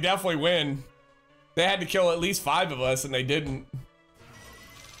 Yeah, we definitely win. They had to kill at least 5 of us and they didn't.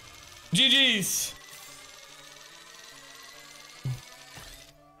 GG's.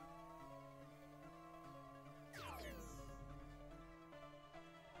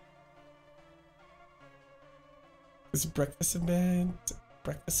 It's breakfast in bed.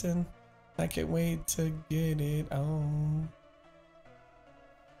 Breakfast in. I can't wait to get it on.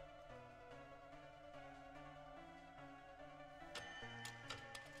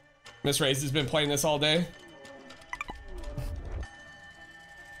 Miss Ray's has been playing this all day.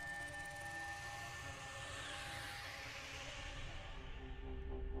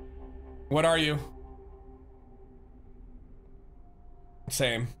 What are you?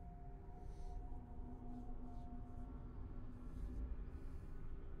 Same.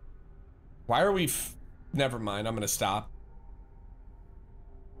 Why are we never mind, I'm gonna stop.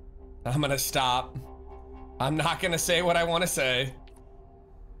 I'm gonna stop. I'm not gonna say what I want to say.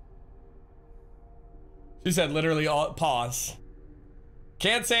 She said literally all pause.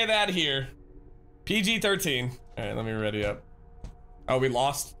 Can't say that here. PG-13. All right, let me ready up. Oh, we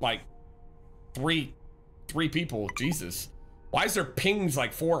lost like three people. Jesus. Why is their pings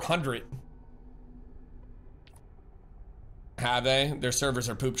like 400? Have they? Their servers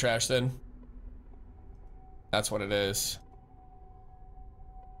are poop trash then. That's what it is.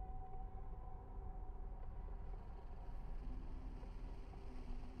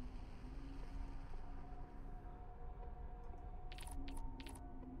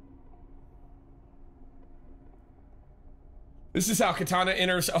 This is how Katana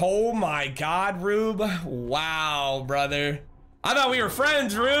enters. Oh my God, Rube. Wow, brother. I thought we were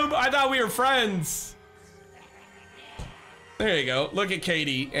friends, Rube. I thought we were friends. There you go. Look at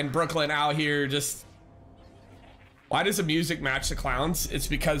Katie and Brooklyn out here just... Why does the music match the clowns? It's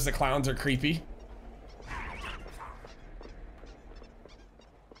because the clowns are creepy.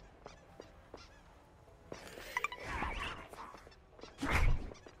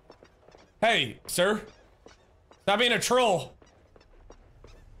 Hey, sir. Stop being a troll.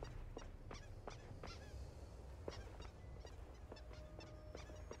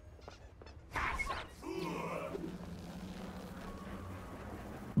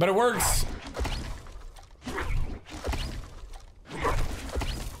 But it works.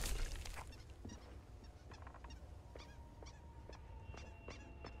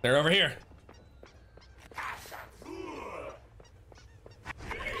 They're over here.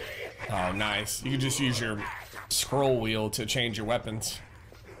 Oh, nice. You can just use your scroll wheel to change your weapons.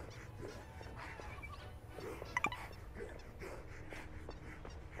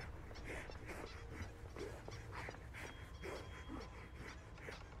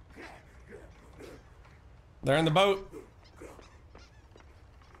 They're in the boat.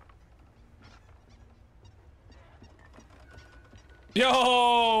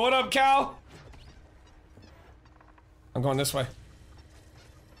 Yo, what up, Cal? I'm going this way.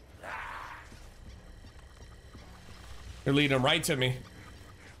 You're leading them right to me.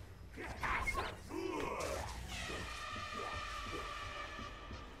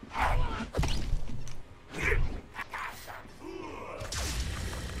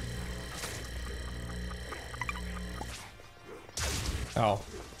 Oh,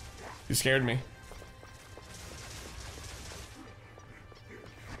 you scared me.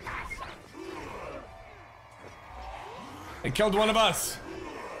 They killed one of us.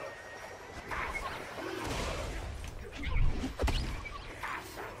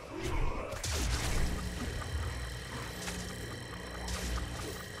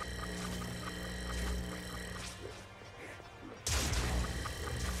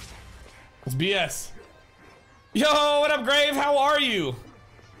 It's BS. Yo, what up, Grave? How are you?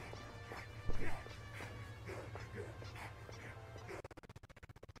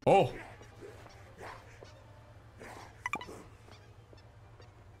 Oh.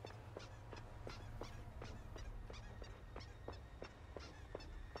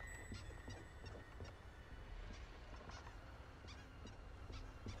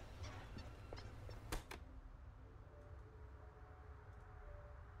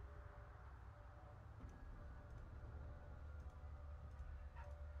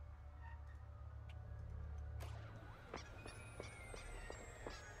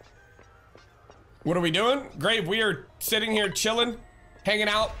 What are we doing? Grave, we are sitting here chilling, hanging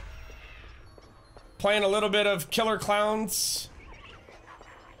out, playing a little bit of Killer Klowns.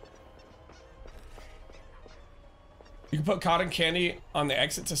 You can put cotton candy on the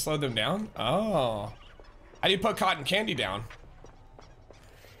exit to slow them down? Oh. How do you put cotton candy down?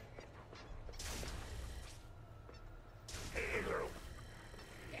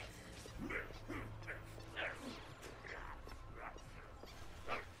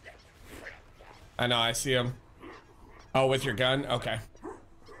 I know, I see him. Oh, with your gun? Okay.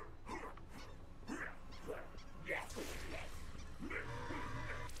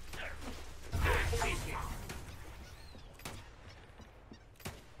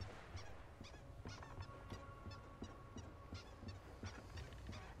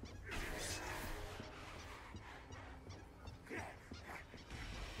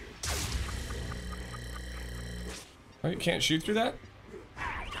 Oh, you can't shoot through that?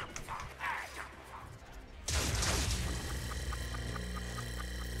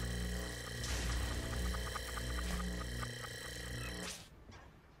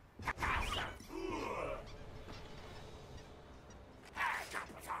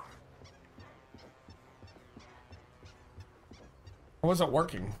 It wasn't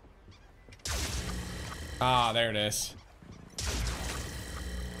working. Ah, there it is.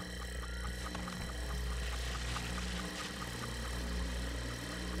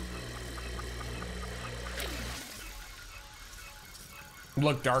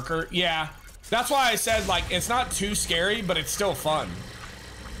 Look darker. Yeah, that's why I said, like, it's not too scary, but it's still fun.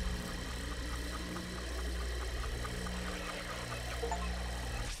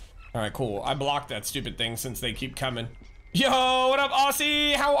 All right, cool. I blocked that stupid thing since they keep coming. Yo, what up,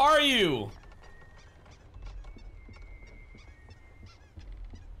 Aussie? How are you?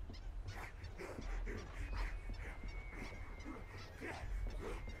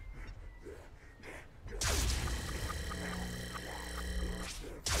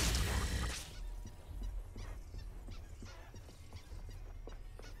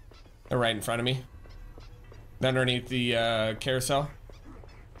 They're right in front of me. Underneath the carousel.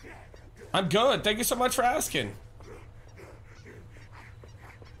 I'm good. Thank you so much for asking.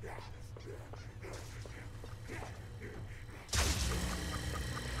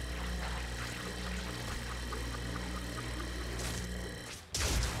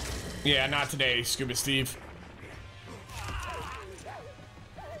 Yeah, not today, Scuba Steve.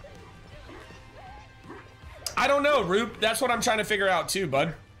 I don't know, Roop. That's what I'm trying to figure out too,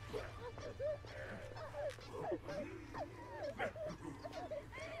 bud.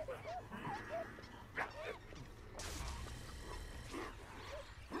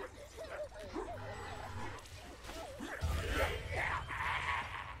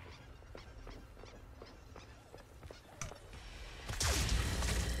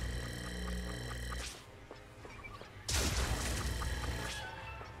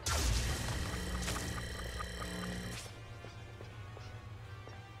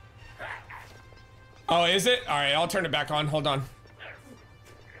 Oh, is it? All right, I'll turn it back on. Hold on.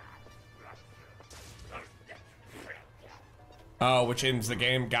 Oh, which ends the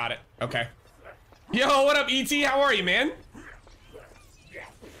game. Got it. Okay. Yo, what up, ET? How are you, man?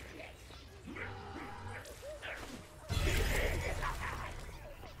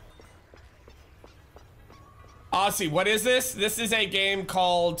 Aussie, what is this? This is a game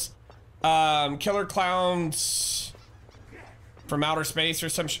called Killer Klowns from Outer Space or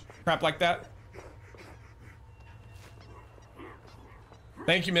some crap like that.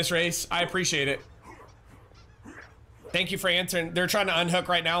 Thank you, Miss Race. I appreciate it. Thank you for answering. They're trying to unhook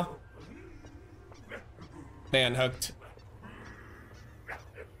right now. They unhooked.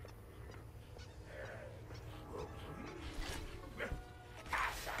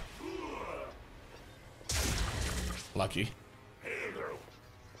 lucky.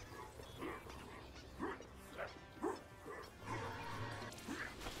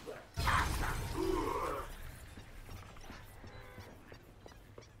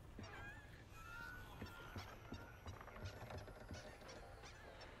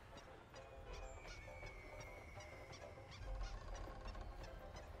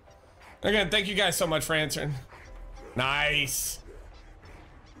 Again, thank you guys so much for answering. Nice.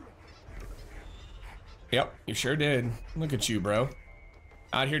 Yep, you sure did. Look at you, bro.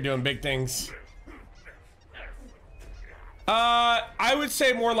 Out here doing big things. I would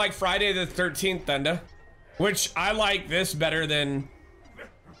say more like Friday the 13th, Thunder. Which I like this better than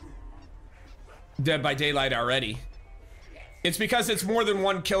Dead by Daylight already. It's because it's more than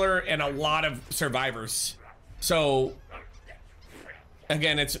one killer and a lot of survivors. So,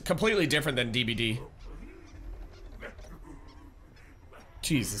 again, it's completely different than DBD.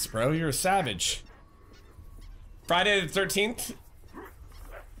 Jesus, bro, you're a savage. Friday the 13th?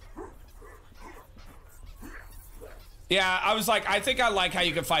 Yeah, I was like, I think I like how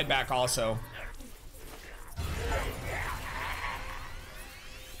you can fight back also.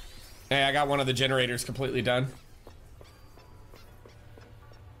 Hey, I got one of the generators completely done.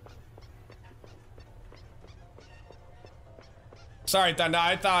 Sorry, Thunder,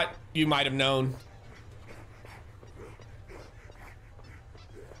 I thought you might have known.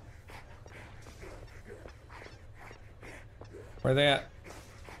 Where are they at?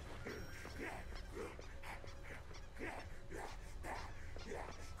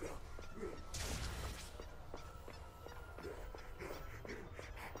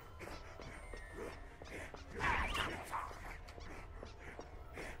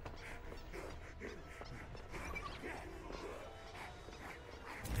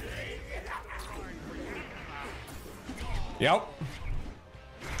 Yep.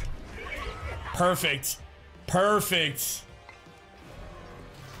 Perfect. Perfect.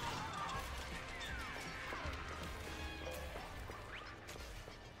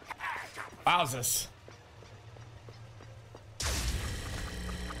 Wowzers.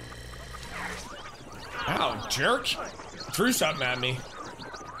 Ow, jerk. Threw something at me.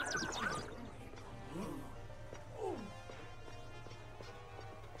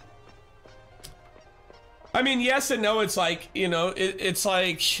 I mean, yes and no. It's like, you know, it's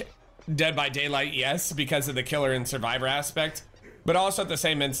like Dead by Daylight, yes, because of the killer and survivor aspect. But also at the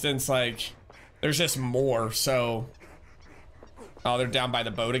same instance, like, there's just more, so... Oh, they're down by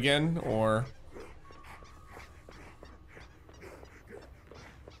the boat again, or...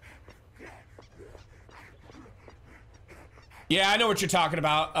 Yeah, I know what you're talking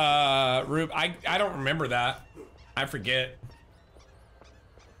about, Rube. I don't remember that. I forget.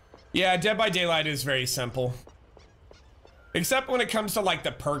 Yeah, Dead by Daylight is very simple. Except when it comes to, like,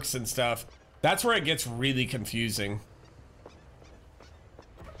 the perks and stuff. That's where it gets really confusing.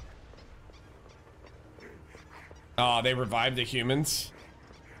 Oh, they revived the humans.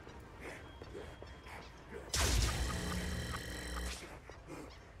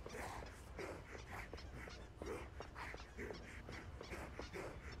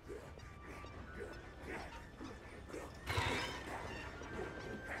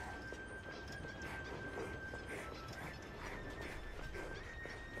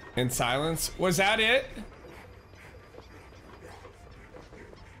 In silence? Was that it?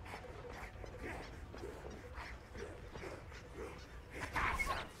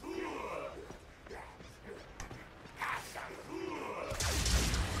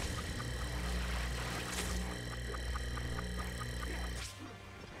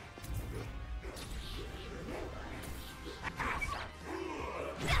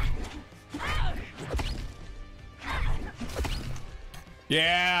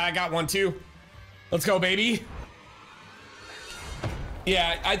 Yeah, I got one too. Let's go, baby.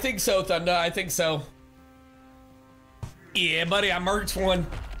 Yeah, I think so, Thunder. I think so. Yeah, buddy, I marked one.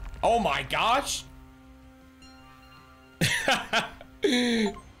 Oh my gosh.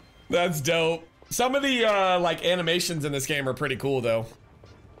 That's dope. Some of the like animations in this game are pretty cool though.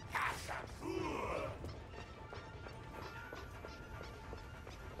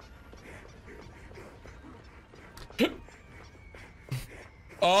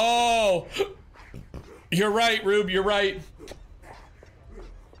 Oh, you're right, Rube, you're right.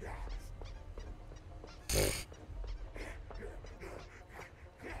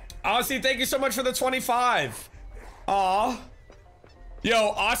 Aussie, thank you so much for the 25. Aw.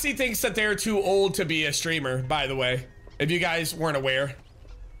 Yo, Aussie thinks that they're too old to be a streamer, by the way, if you guys weren't aware.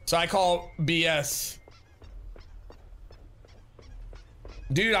 So I call BS.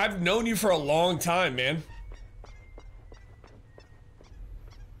 Dude, I've known you for a long time, man.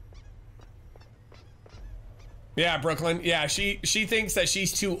 Yeah, Brooklyn. Yeah, she thinks that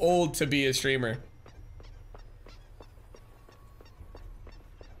she's too old to be a streamer.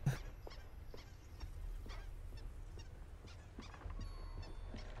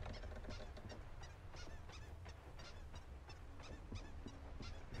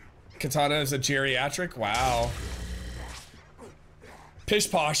 Katana is a geriatric? Wow. Pish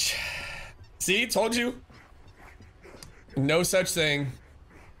posh. See, told you. No such thing.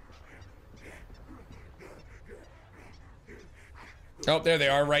 Oh, there they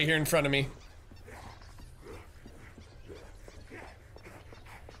are, right here in front of me.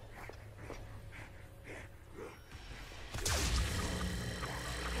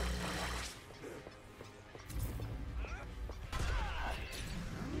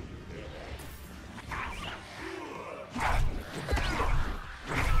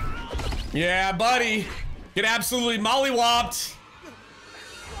 Yeah, buddy. Get absolutely mollywopped.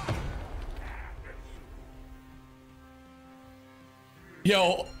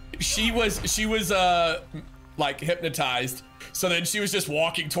 Yo, she was like hypnotized. So then she was just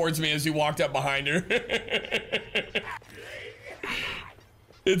walking towards me as you walked up behind her.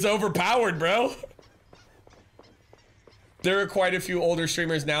 It's overpowered, bro. There are quite a few older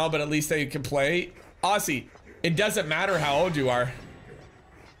streamers now, but at least they can play. Aussie, it doesn't matter how old you are.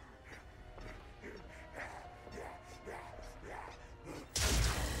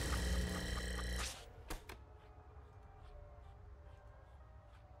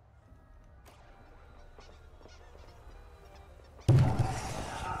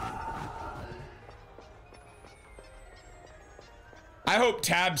 I hope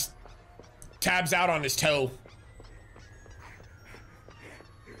Tab's out on his toe.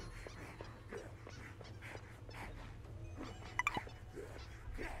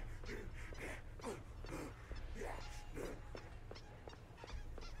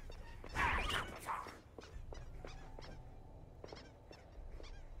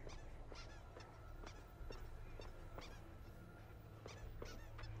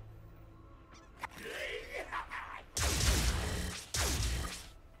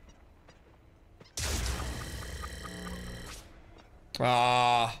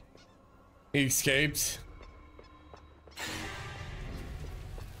 Ah, he escaped.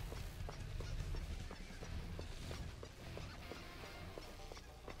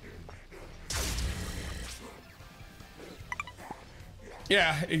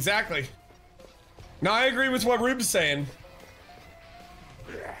 Yeah, exactly. No, I agree with what Rube's saying.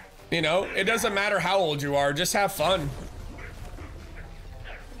 You know, it doesn't matter how old you are, just have fun.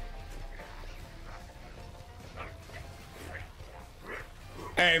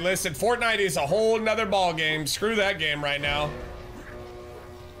 Hey, listen, Fortnite is a whole nother ball game. Screw that game right now.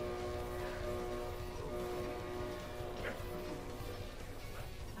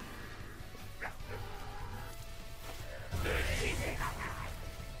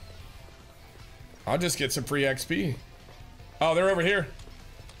 I'll just get some free XP. Oh, they're over here.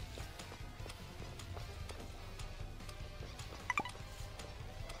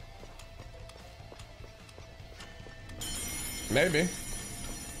 Maybe.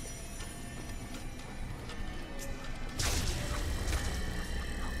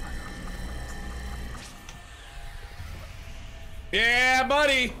 Yeah,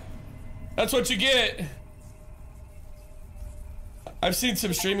 buddy. That's what you get. I've seen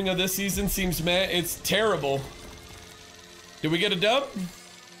some streaming of this season. Seems meh. It's terrible. Did we get a dub?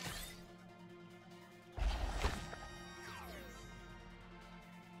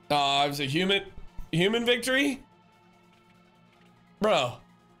 It was a human victory? Bro.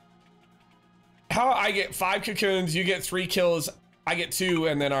 How I get 5 cocoons, you get 3 kills, I get 2,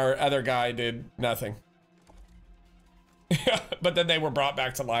 and then our other guy did nothing. But then they were brought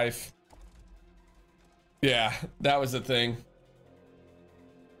back to life. Yeah, that was the thing.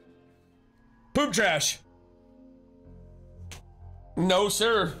 Poop trash. No,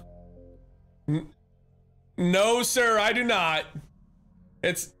 sir. No, sir, I do not.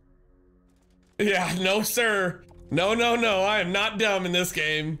 It's... Yeah, no, sir. No, no, no, I am not dumb in this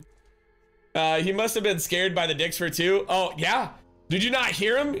game. He must have been scared by the dicks for 2. Oh, yeah. Did you not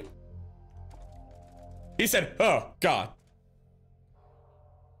hear him? He said, oh, God.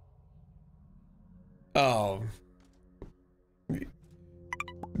 Oh.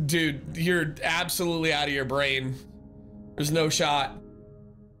 Dude, you're absolutely out of your brain. There's no shot.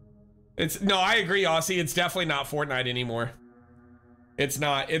 No, I agree, Aussie. It's definitely not Fortnite anymore. It's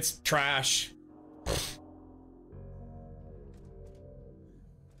not. It's trash.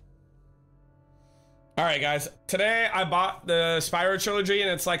 All right, guys. Today I bought the Spyro trilogy, and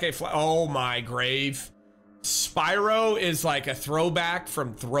it's like a oh my grave. Spyro is like a throwback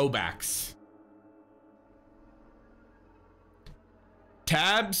from throwbacks.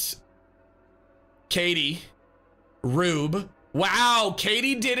 Tabs, Katie, Rube. Wow,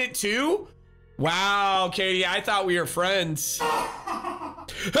 Katie did it too? Wow, Katie, I thought we were friends.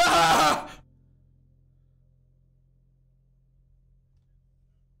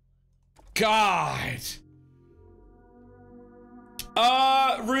 God.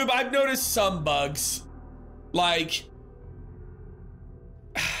 Rube, I've noticed some bugs. Like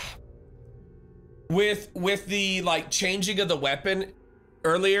with the like changing of the weapon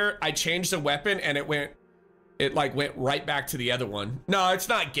earlier, I changed the weapon and it went right back to the other one. No, it's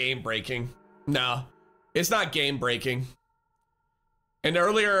not game breaking. No, it's not game breaking. And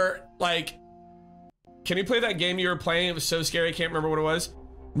earlier, like, can you play that game you were playing? It was so scary, I can't remember what it was.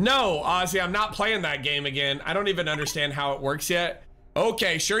 No, Ozzy, I'm not playing that game again. I don't even understand how it works yet.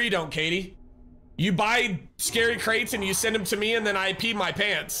 Okay, sure you don't, Katie. You buy scary crates and you send them to me and then I pee my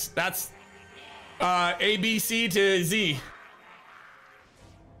pants. That's A, B, C to Z.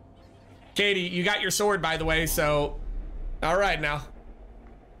 Katie, you got your sword, by the way, so all right now.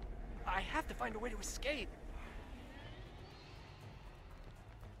 I have to find a way to escape.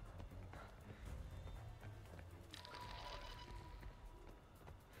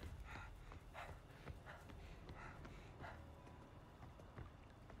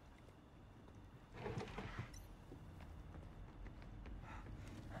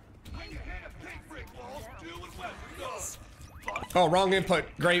 Oh, wrong input.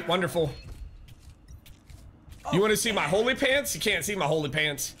 Great, wonderful. You want to see my holy pants? You can't see my holy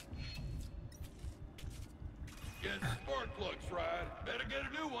pants. Get the spark plugs fried. Better get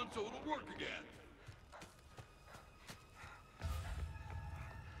a new one so it'll work again.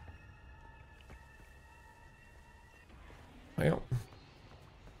 Well.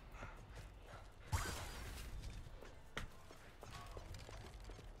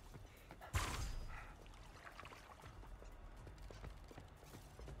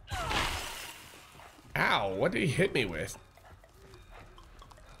 Ow, what did he hit me with?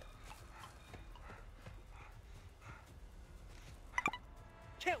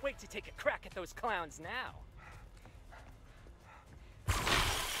 Can't wait to take a crack at those clowns now.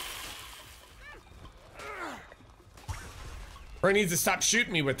 Bro needs to stop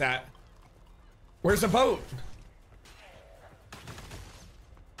shooting me with that. Where's the boat?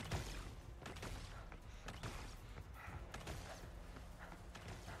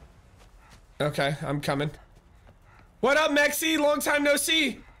 Okay, I'm coming. What up, Mexi? Long time no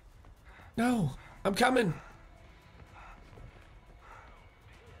see. No, I'm coming.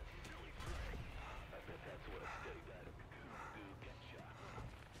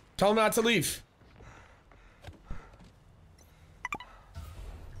 Tell him not to leave.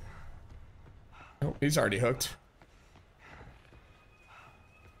 Oh, he's already hooked.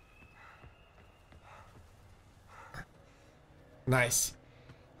 Nice.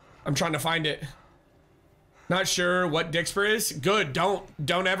 I'm trying to find it. Not sure what Dixper is. Good.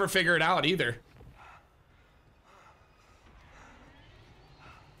 Don't ever figure it out either.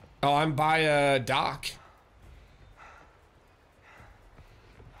 Oh, I'm by a dock.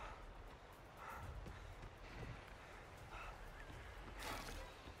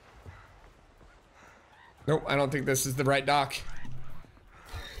 Nope, I don't think this is the right dock.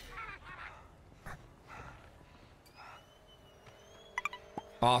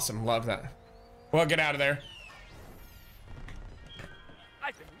 Awesome, love that. Well, get out of there.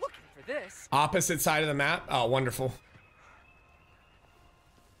 I've been looking for this. Opposite side of the map. Oh, wonderful.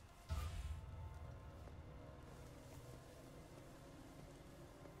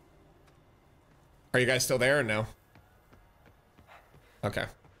 Are you guys still there or no? Okay.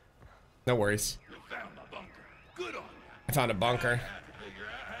 No worries. You found my bunker. Good on you. I found a bunker. I had to figure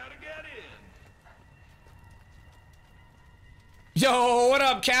out how to get in. Yo, what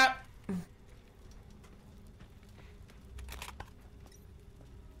up, Cap?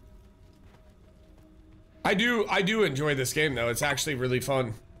 I do enjoy this game though. It's actually really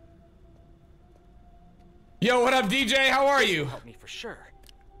fun. Yo, what up, DJ? How are you? Help me for sure.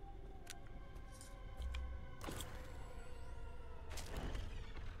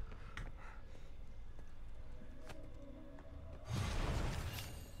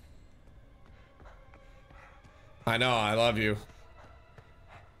 I know, I love you.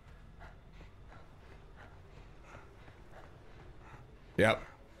 Yep.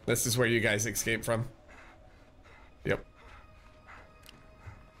 This is where you guys escape from. Yep.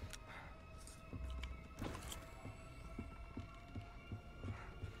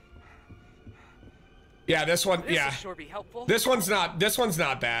 Yeah, this one, This yeah. will sure be helpful. This one's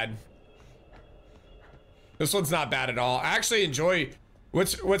not bad. This one's not bad at all. I actually enjoy,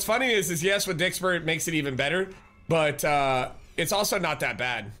 what's funny is yes, with Dixper it makes it even better, but it's also not that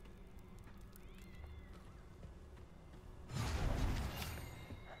bad.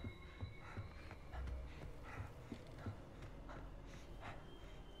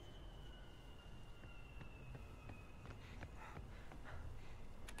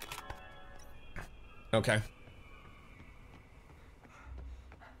 Okay.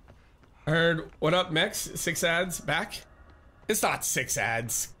 I heard, what up, Mex? 6 ads back? It's not 6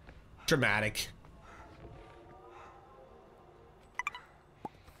 ads. Dramatic.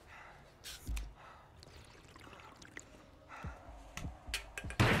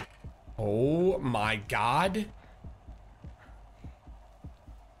 Oh my God.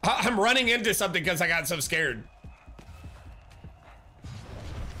 I'm running into something because I got so scared.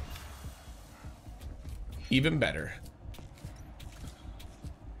 Even better.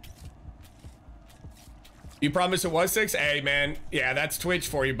 You promised it was 6? Hey, man. Yeah, that's Twitch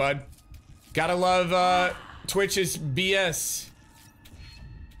for you, bud. Gotta love Twitch's BS.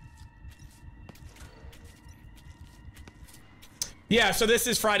 Yeah, so this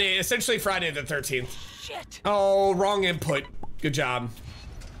is Friday, essentially Friday the 13th. Shit. Oh, wrong input. Good job.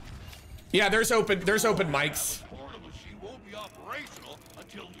 Yeah, there's open mics. The portal machine won't be operational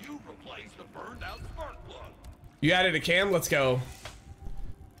until you replace the burned out spark plug. You added a cam? Let's go.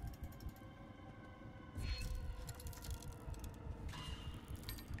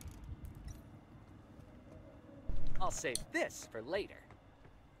 I'll save this for later.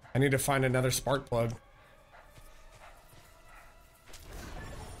 I need to find another spark plug.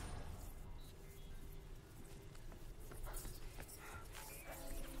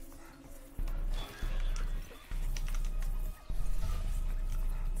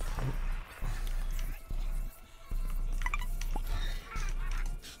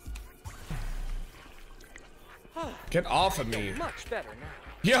 Get off of me. Much better now.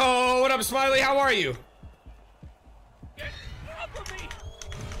 Yo, what up, Smiley? How are you? Get off of me!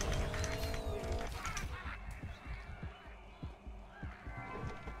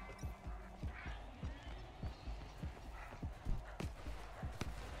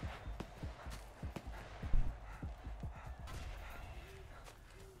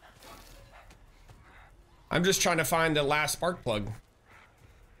 I'm just trying to find the last spark plug.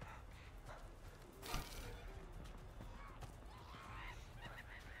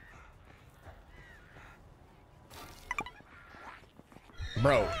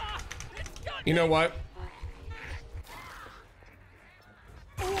 Bro, you know what?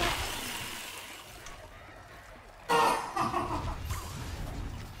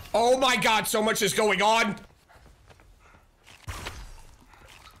 Oh my God, so much is going on.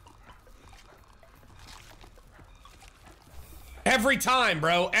 Every time,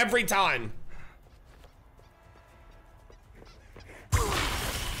 bro, every time.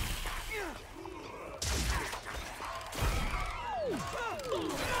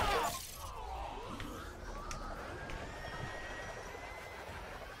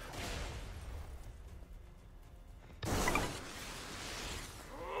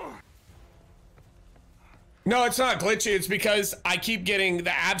 No, it's not glitchy. It's because I keep getting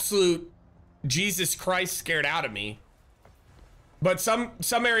the absolute Jesus Christ scared out of me. But some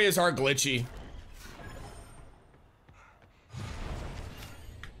areas are glitchy.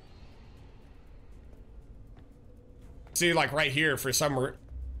 See, like right here, for some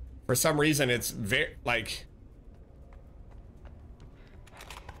reason, it's very like.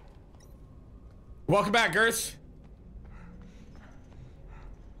 Welcome back, Girth.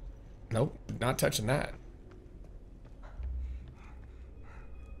 Nope, not touching that.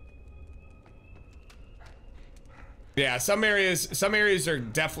 Yeah, some areas are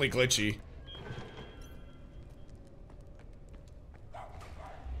definitely glitchy.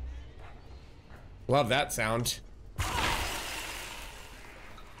 Love that sound.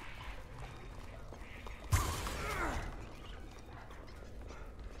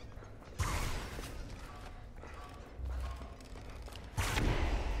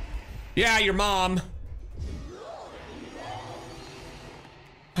 Yeah, your mom.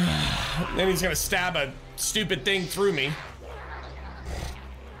 Then he's gonna stab a stupid thing through me.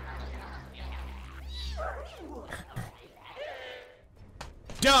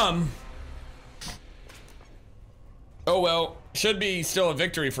 Dumb. Oh well, should be still a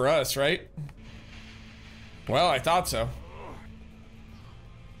victory for us, right? Well, I thought so.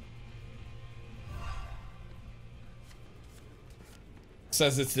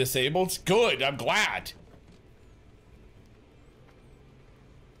 Says it's disabled. Good, I'm glad.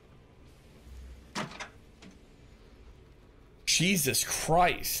 Jesus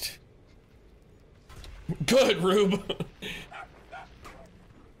Christ. Good, Rube.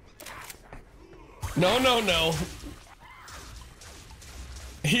 No, no, no.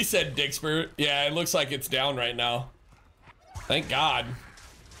 He said Dixper. Yeah, it looks like it's down right now. Thank God.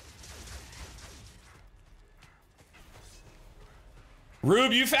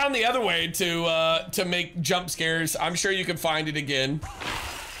 Rube, you found the other way to make jump scares. I'm sure you can find it again.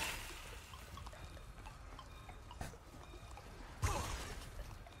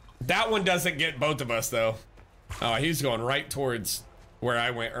 That one doesn't get both of us though. Oh, he's going right towards where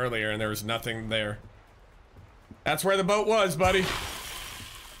I went earlier and there was nothing there. That's where the boat was, buddy.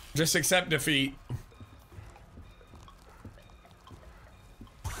 Just accept defeat.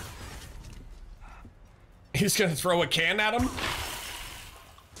 He's gonna throw a can at him?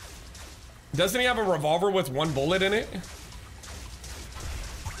 Doesn't he have a revolver with one bullet in it?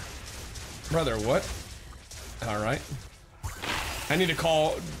 Brother, what? All right. I need to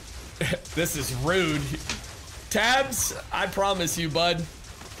call. This is rude. Tabs, I promise you, bud.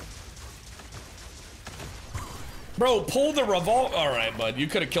 Bro, pull the revolver. All right, bud. You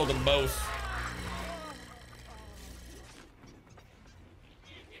could have killed them both.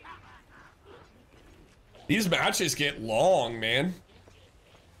 These matches get long, man.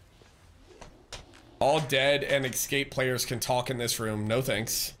 All dead and escape players can talk in this room. No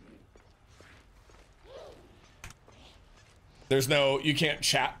thanks. There's no, you can't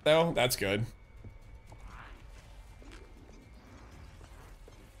chat though. That's good.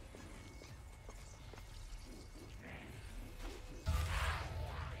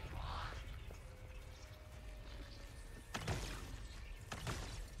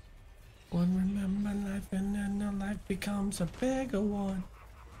 One remember life and then the life becomes a bigger one.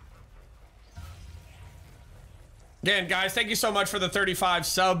 Again, guys, thank you so much for the 35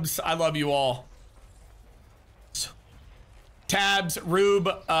 subs. I love you all. Tabs, Rube,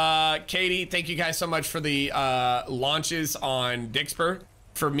 Katie, thank you guys so much for the launches on Dixper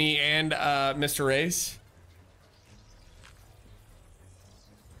for me and Mr. Ray's.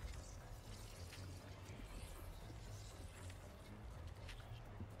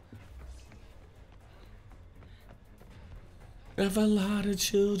 Have a lot of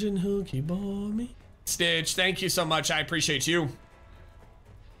children who keep on me. Stitch, thank you so much. I appreciate you.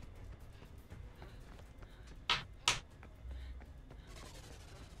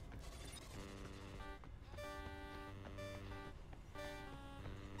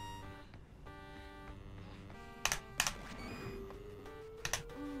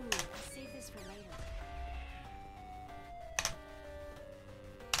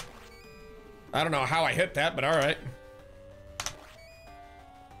 I don't know how I hit that, but all right.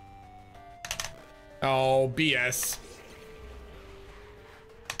 Oh, BS.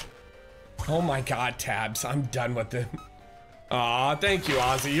 Oh my God, Tabs. I'm done with them. Aw, thank you,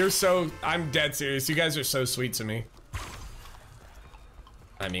 Ozzy. You're so... I'm dead serious. You guys are so sweet to me.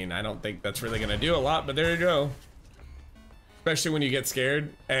 I mean, I don't think that's really gonna do a lot, but there you go. Especially when you get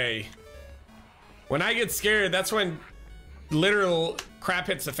scared. Hey. When I get scared, that's when literal crap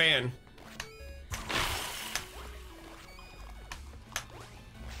hits the fan.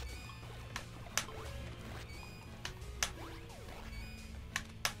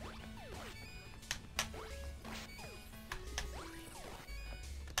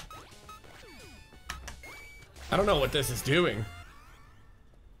 I don't know what this is doing.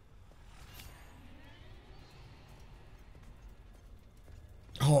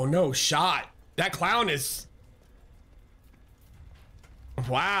 Oh, no shot. That clown is...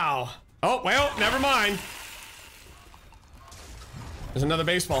 Wow. Oh, well, never mind. There's another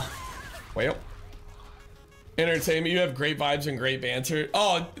baseball. Well. Entertainment, you have great vibes and great banter.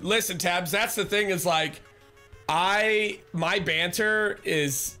 Oh, listen, Tabs, that's the thing is like, my banter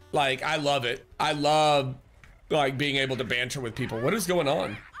is like, I love it. I love like being able to banter with people. What is going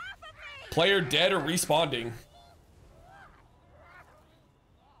on? Player dead or respawning?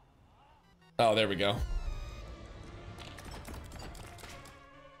 Oh, there we go.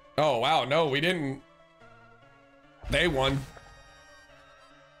 Oh, wow. No, we didn't. They won.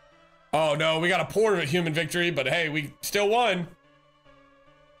 Oh, no, we got a poor human victory, but hey, we still won.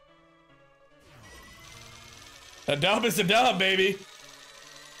 A dub is a dub, baby.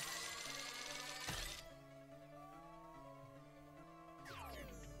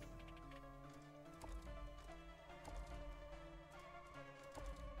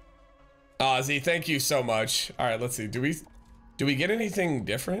 Ozzy, thank you so much. All right, let's see. Do we get anything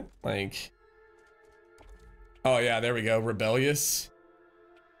different? Like, oh yeah, there we go. Rebellious.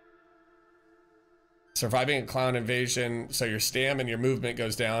 Surviving a clown invasion. So your stam and your movement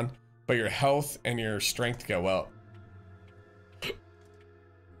goes down, but your health and your strength go up.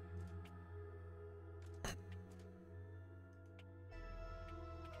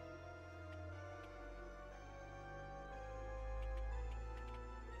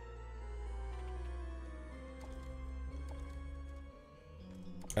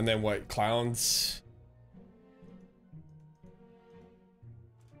 And then what? Clowns.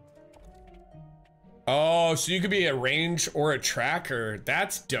 Oh, so you could be a range or a tracker.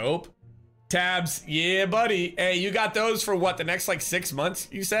 That's dope. Tabs. Yeah, buddy. Hey, you got those for what? The next like 6 months,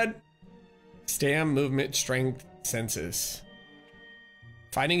 you said? Stam, movement, strength, senses.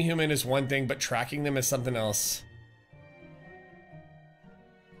 Finding human is one thing, but tracking them is something else.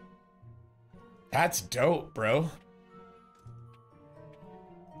 That's dope, bro.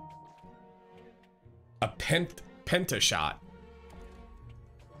 A penta shot.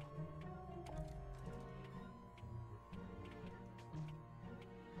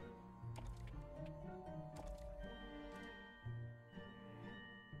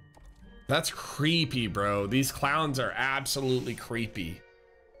 That's creepy, bro. These clowns are absolutely creepy.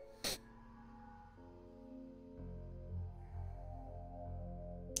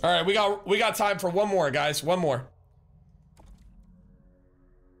 All right, we got time for one more, guys. One more.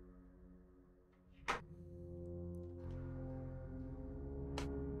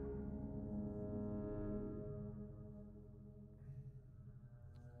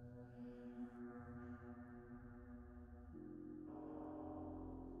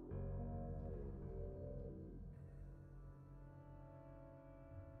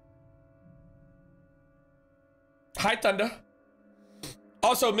 Hi, Thunder.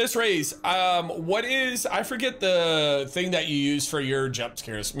 Also, Miss Rays, what is, I forget the thing that you use for your jump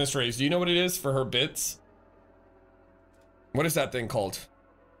scares. Miss Rays, do you know what it is for her bits? What is that thing called?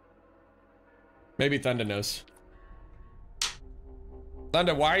 Maybe Thunder knows.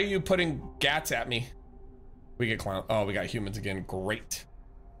 Thunder, why are you putting gats at me? We get clown. Oh, we got humans again. Great.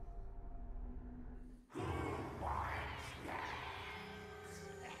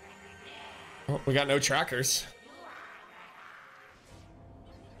 Oh, we got no trackers.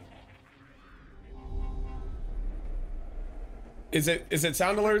 Is it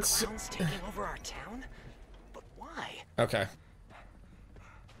sound alerts? Clowns taking over our town? But why? Okay.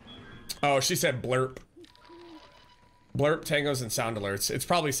 Oh, she said blurp. Blurp, tangos, and sound alerts. It's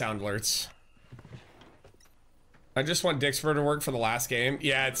probably sound alerts. I just want Dixford to work for the last game.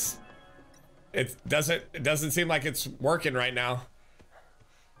 Yeah, it doesn't seem like it's working right now.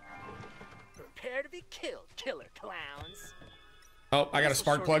 Prepare to be killed, Killer Klowns. Oh, I got a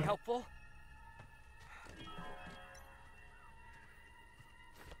spark plug. Helpful.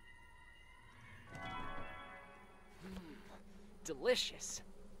 Delicious.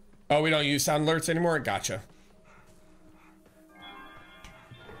 Oh, we don't use sound alerts anymore? Gotcha.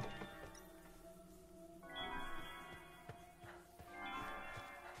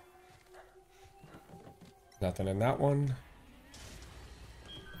 Nothing in that one.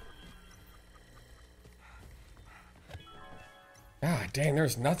 Ah, dang,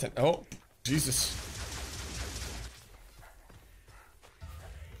 there's nothing. Oh, Jesus.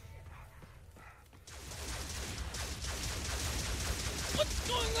 What's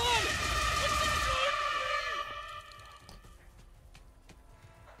going on? What's going on?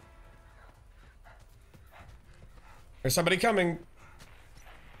 There's somebody coming.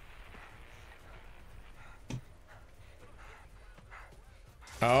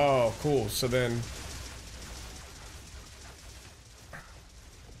 Oh, cool. So then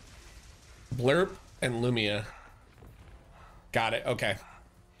Blurp and Lumia. Got it. Okay.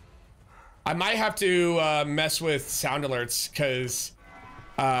 I might have to mess with sound alerts because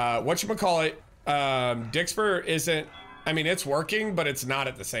whatchamacallit, Dixper isn't, I mean, it's working, but it's not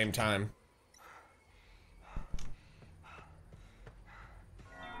at the same time.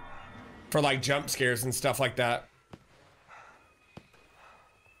 For like jump scares and stuff like that.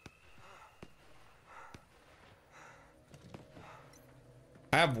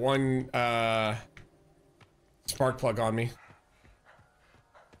 I have one spark plug on me.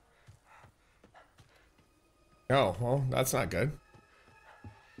 Oh, well, that's not good.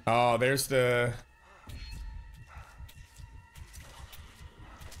 Oh, there's the...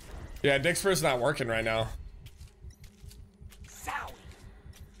 Yeah, Dixper's not working right now.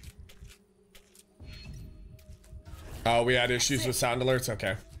 Oh, we had issues with sound alerts?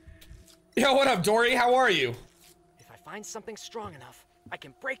 Okay. Yo, what up, Dory? How are you? If I find something strong enough, I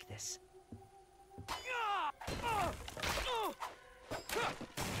can break this.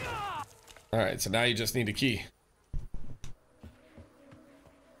 All right, so now you just need a key.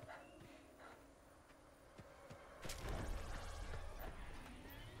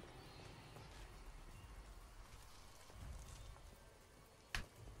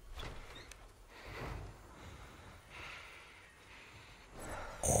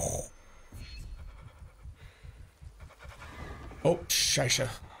 Oh, shisha.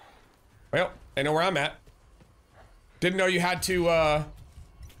 Well, I know where I'm at. Didn't know you had to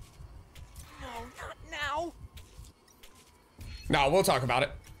No, we'll talk about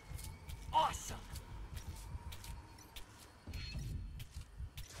it. Awesome.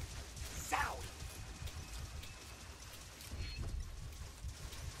 Sound.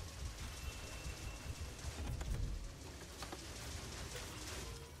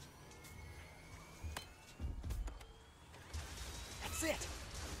 That's it.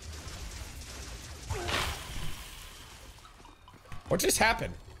 What just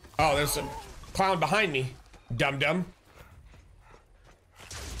happened? Oh, there's a clown behind me. Dum-dum.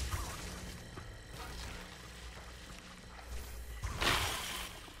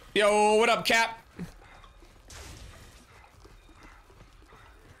 Yo, what up, Cap?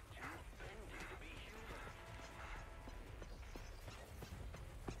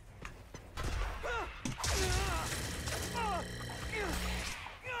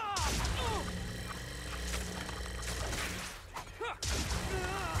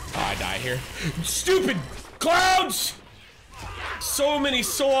 Oh, I die here. Stupid clowns! So many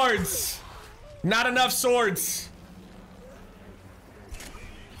swords. Not enough swords.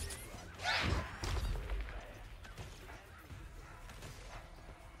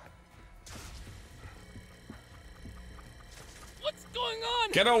 What's going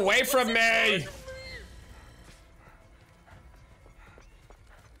on? Get away from me!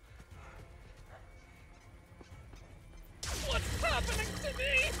 What's happening to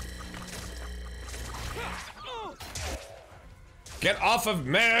me? Get off of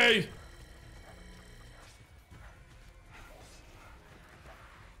me!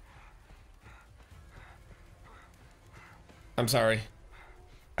 I'm sorry.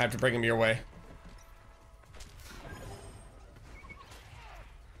 I have to bring him your way.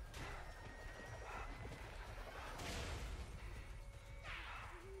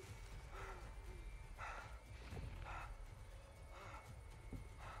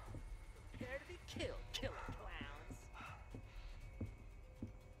 Prepare to be killed, Killer Klowns.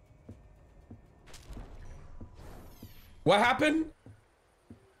 What happened?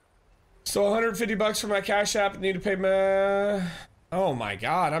 So 150 bucks for my Cash App. Need to pay my... Oh my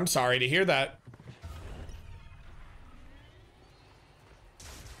God, I'm sorry to hear that.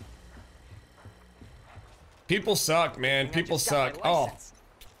 People suck, man. People suck. Oh.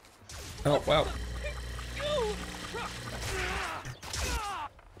 Oh, well.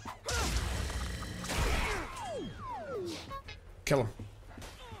 Kill him.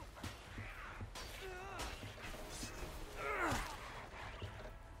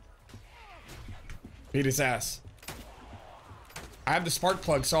 Beat his ass. I have the spark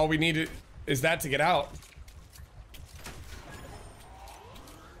plug, so all we need is that to get out.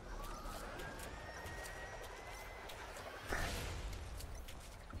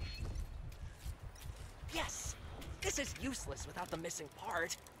 Yes! This is useless without the missing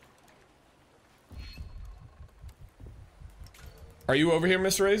part. Are you over here,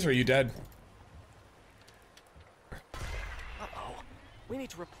 Mr. Reyes, or are you dead? Uh-oh. We need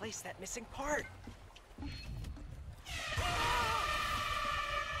to replace that missing part.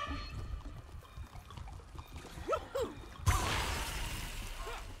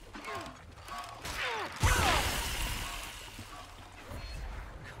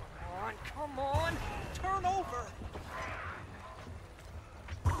 Come on, turn over.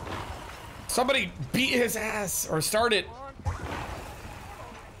 Somebody beat his ass or start it.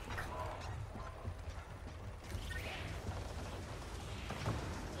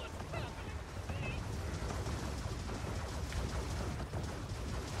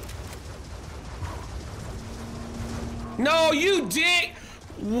 No, you did.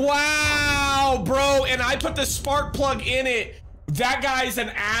 Wow, bro. And I put the spark plug in it. That guy's an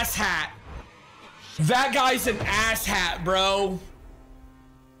asshat. That guy's an asshat, bro.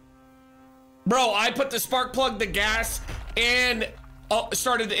 Bro, I put the spark plug, the gas, and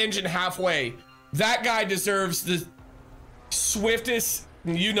started the engine halfway. That guy deserves the swiftest,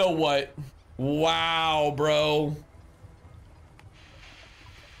 you know what. Wow, bro.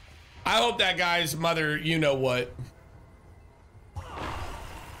 I hope that guy's mother, you know what.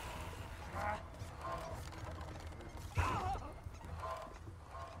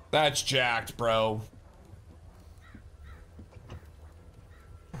 That's jacked, bro.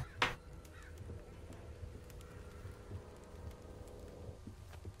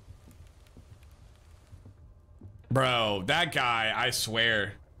 Bro, that guy, I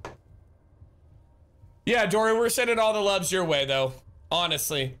swear. Yeah, Dory, we're sending all the loves your way, though.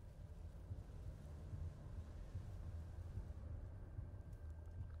 Honestly.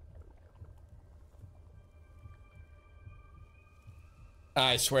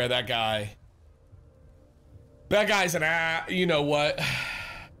 I swear that guy. That guy's an you know what?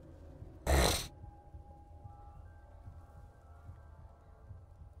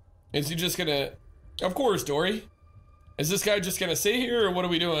 Is he just gonna... Of course, Dory. Is this guy just gonna sit here, or what are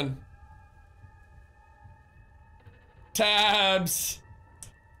we doing? Tabs.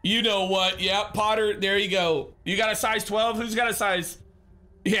 You know what? Yep, Potter, there you go. You got a size 12? Who's got a size?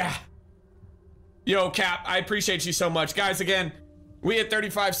 Yeah. Yo, Cap, I appreciate you so much. Guys, again, we had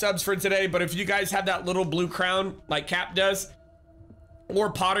 35 subs for today, but if you guys have that little blue crown like Cap does,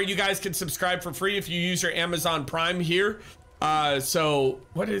 or Potter, you guys can subscribe for free if you use your Amazon Prime here. So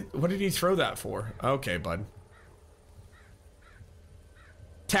what did he throw that for? Okay, bud.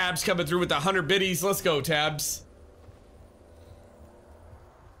 Tabs coming through with the 100 biddies. Let's go, Tabs.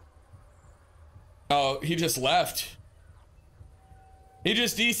 Oh, he just left. He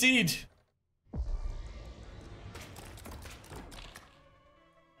just DC'd.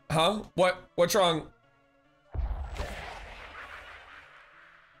 Huh? What's wrong?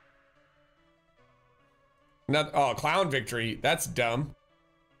 Not, oh, clown victory. That's dumb.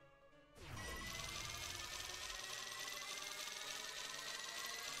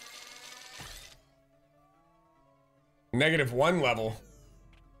 -1 level.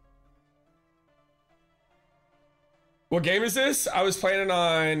 What game is this? I was planning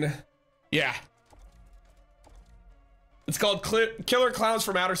on... Yeah. It's called Killer Klowns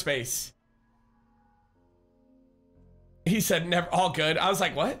from Outer Space. He said never... All good. I was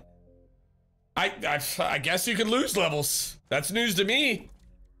like, what? I guess you can lose levels. That's news to me.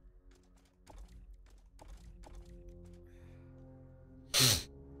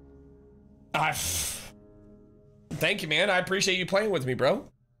 Thank you, man. I appreciate you playing with me, bro.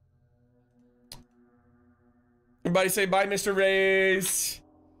 Everybody say bye, Mr. Rays.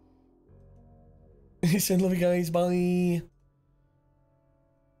 He said, love you guys, bye.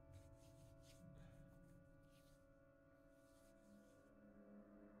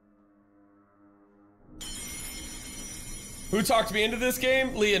 Who talked me into this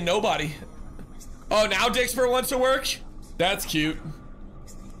game? Leah, nobody. Oh, now Dixper wants to work? That's cute.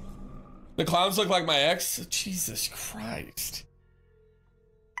 The clowns look like my ex? Jesus Christ.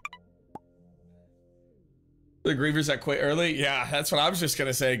 The grievers that quit early? Yeah, that's what I was just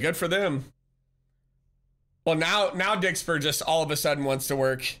gonna say. Good for them. Well, now Dixper just all of a sudden wants to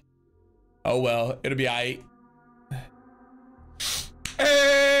work. Oh well, it'll be aight.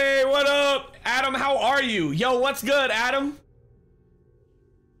 Hey, what up? Adam, how are you? Yo, what's good, Adam?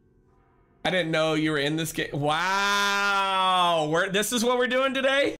 I didn't know you were in this game. Wow, this is what we're doing today?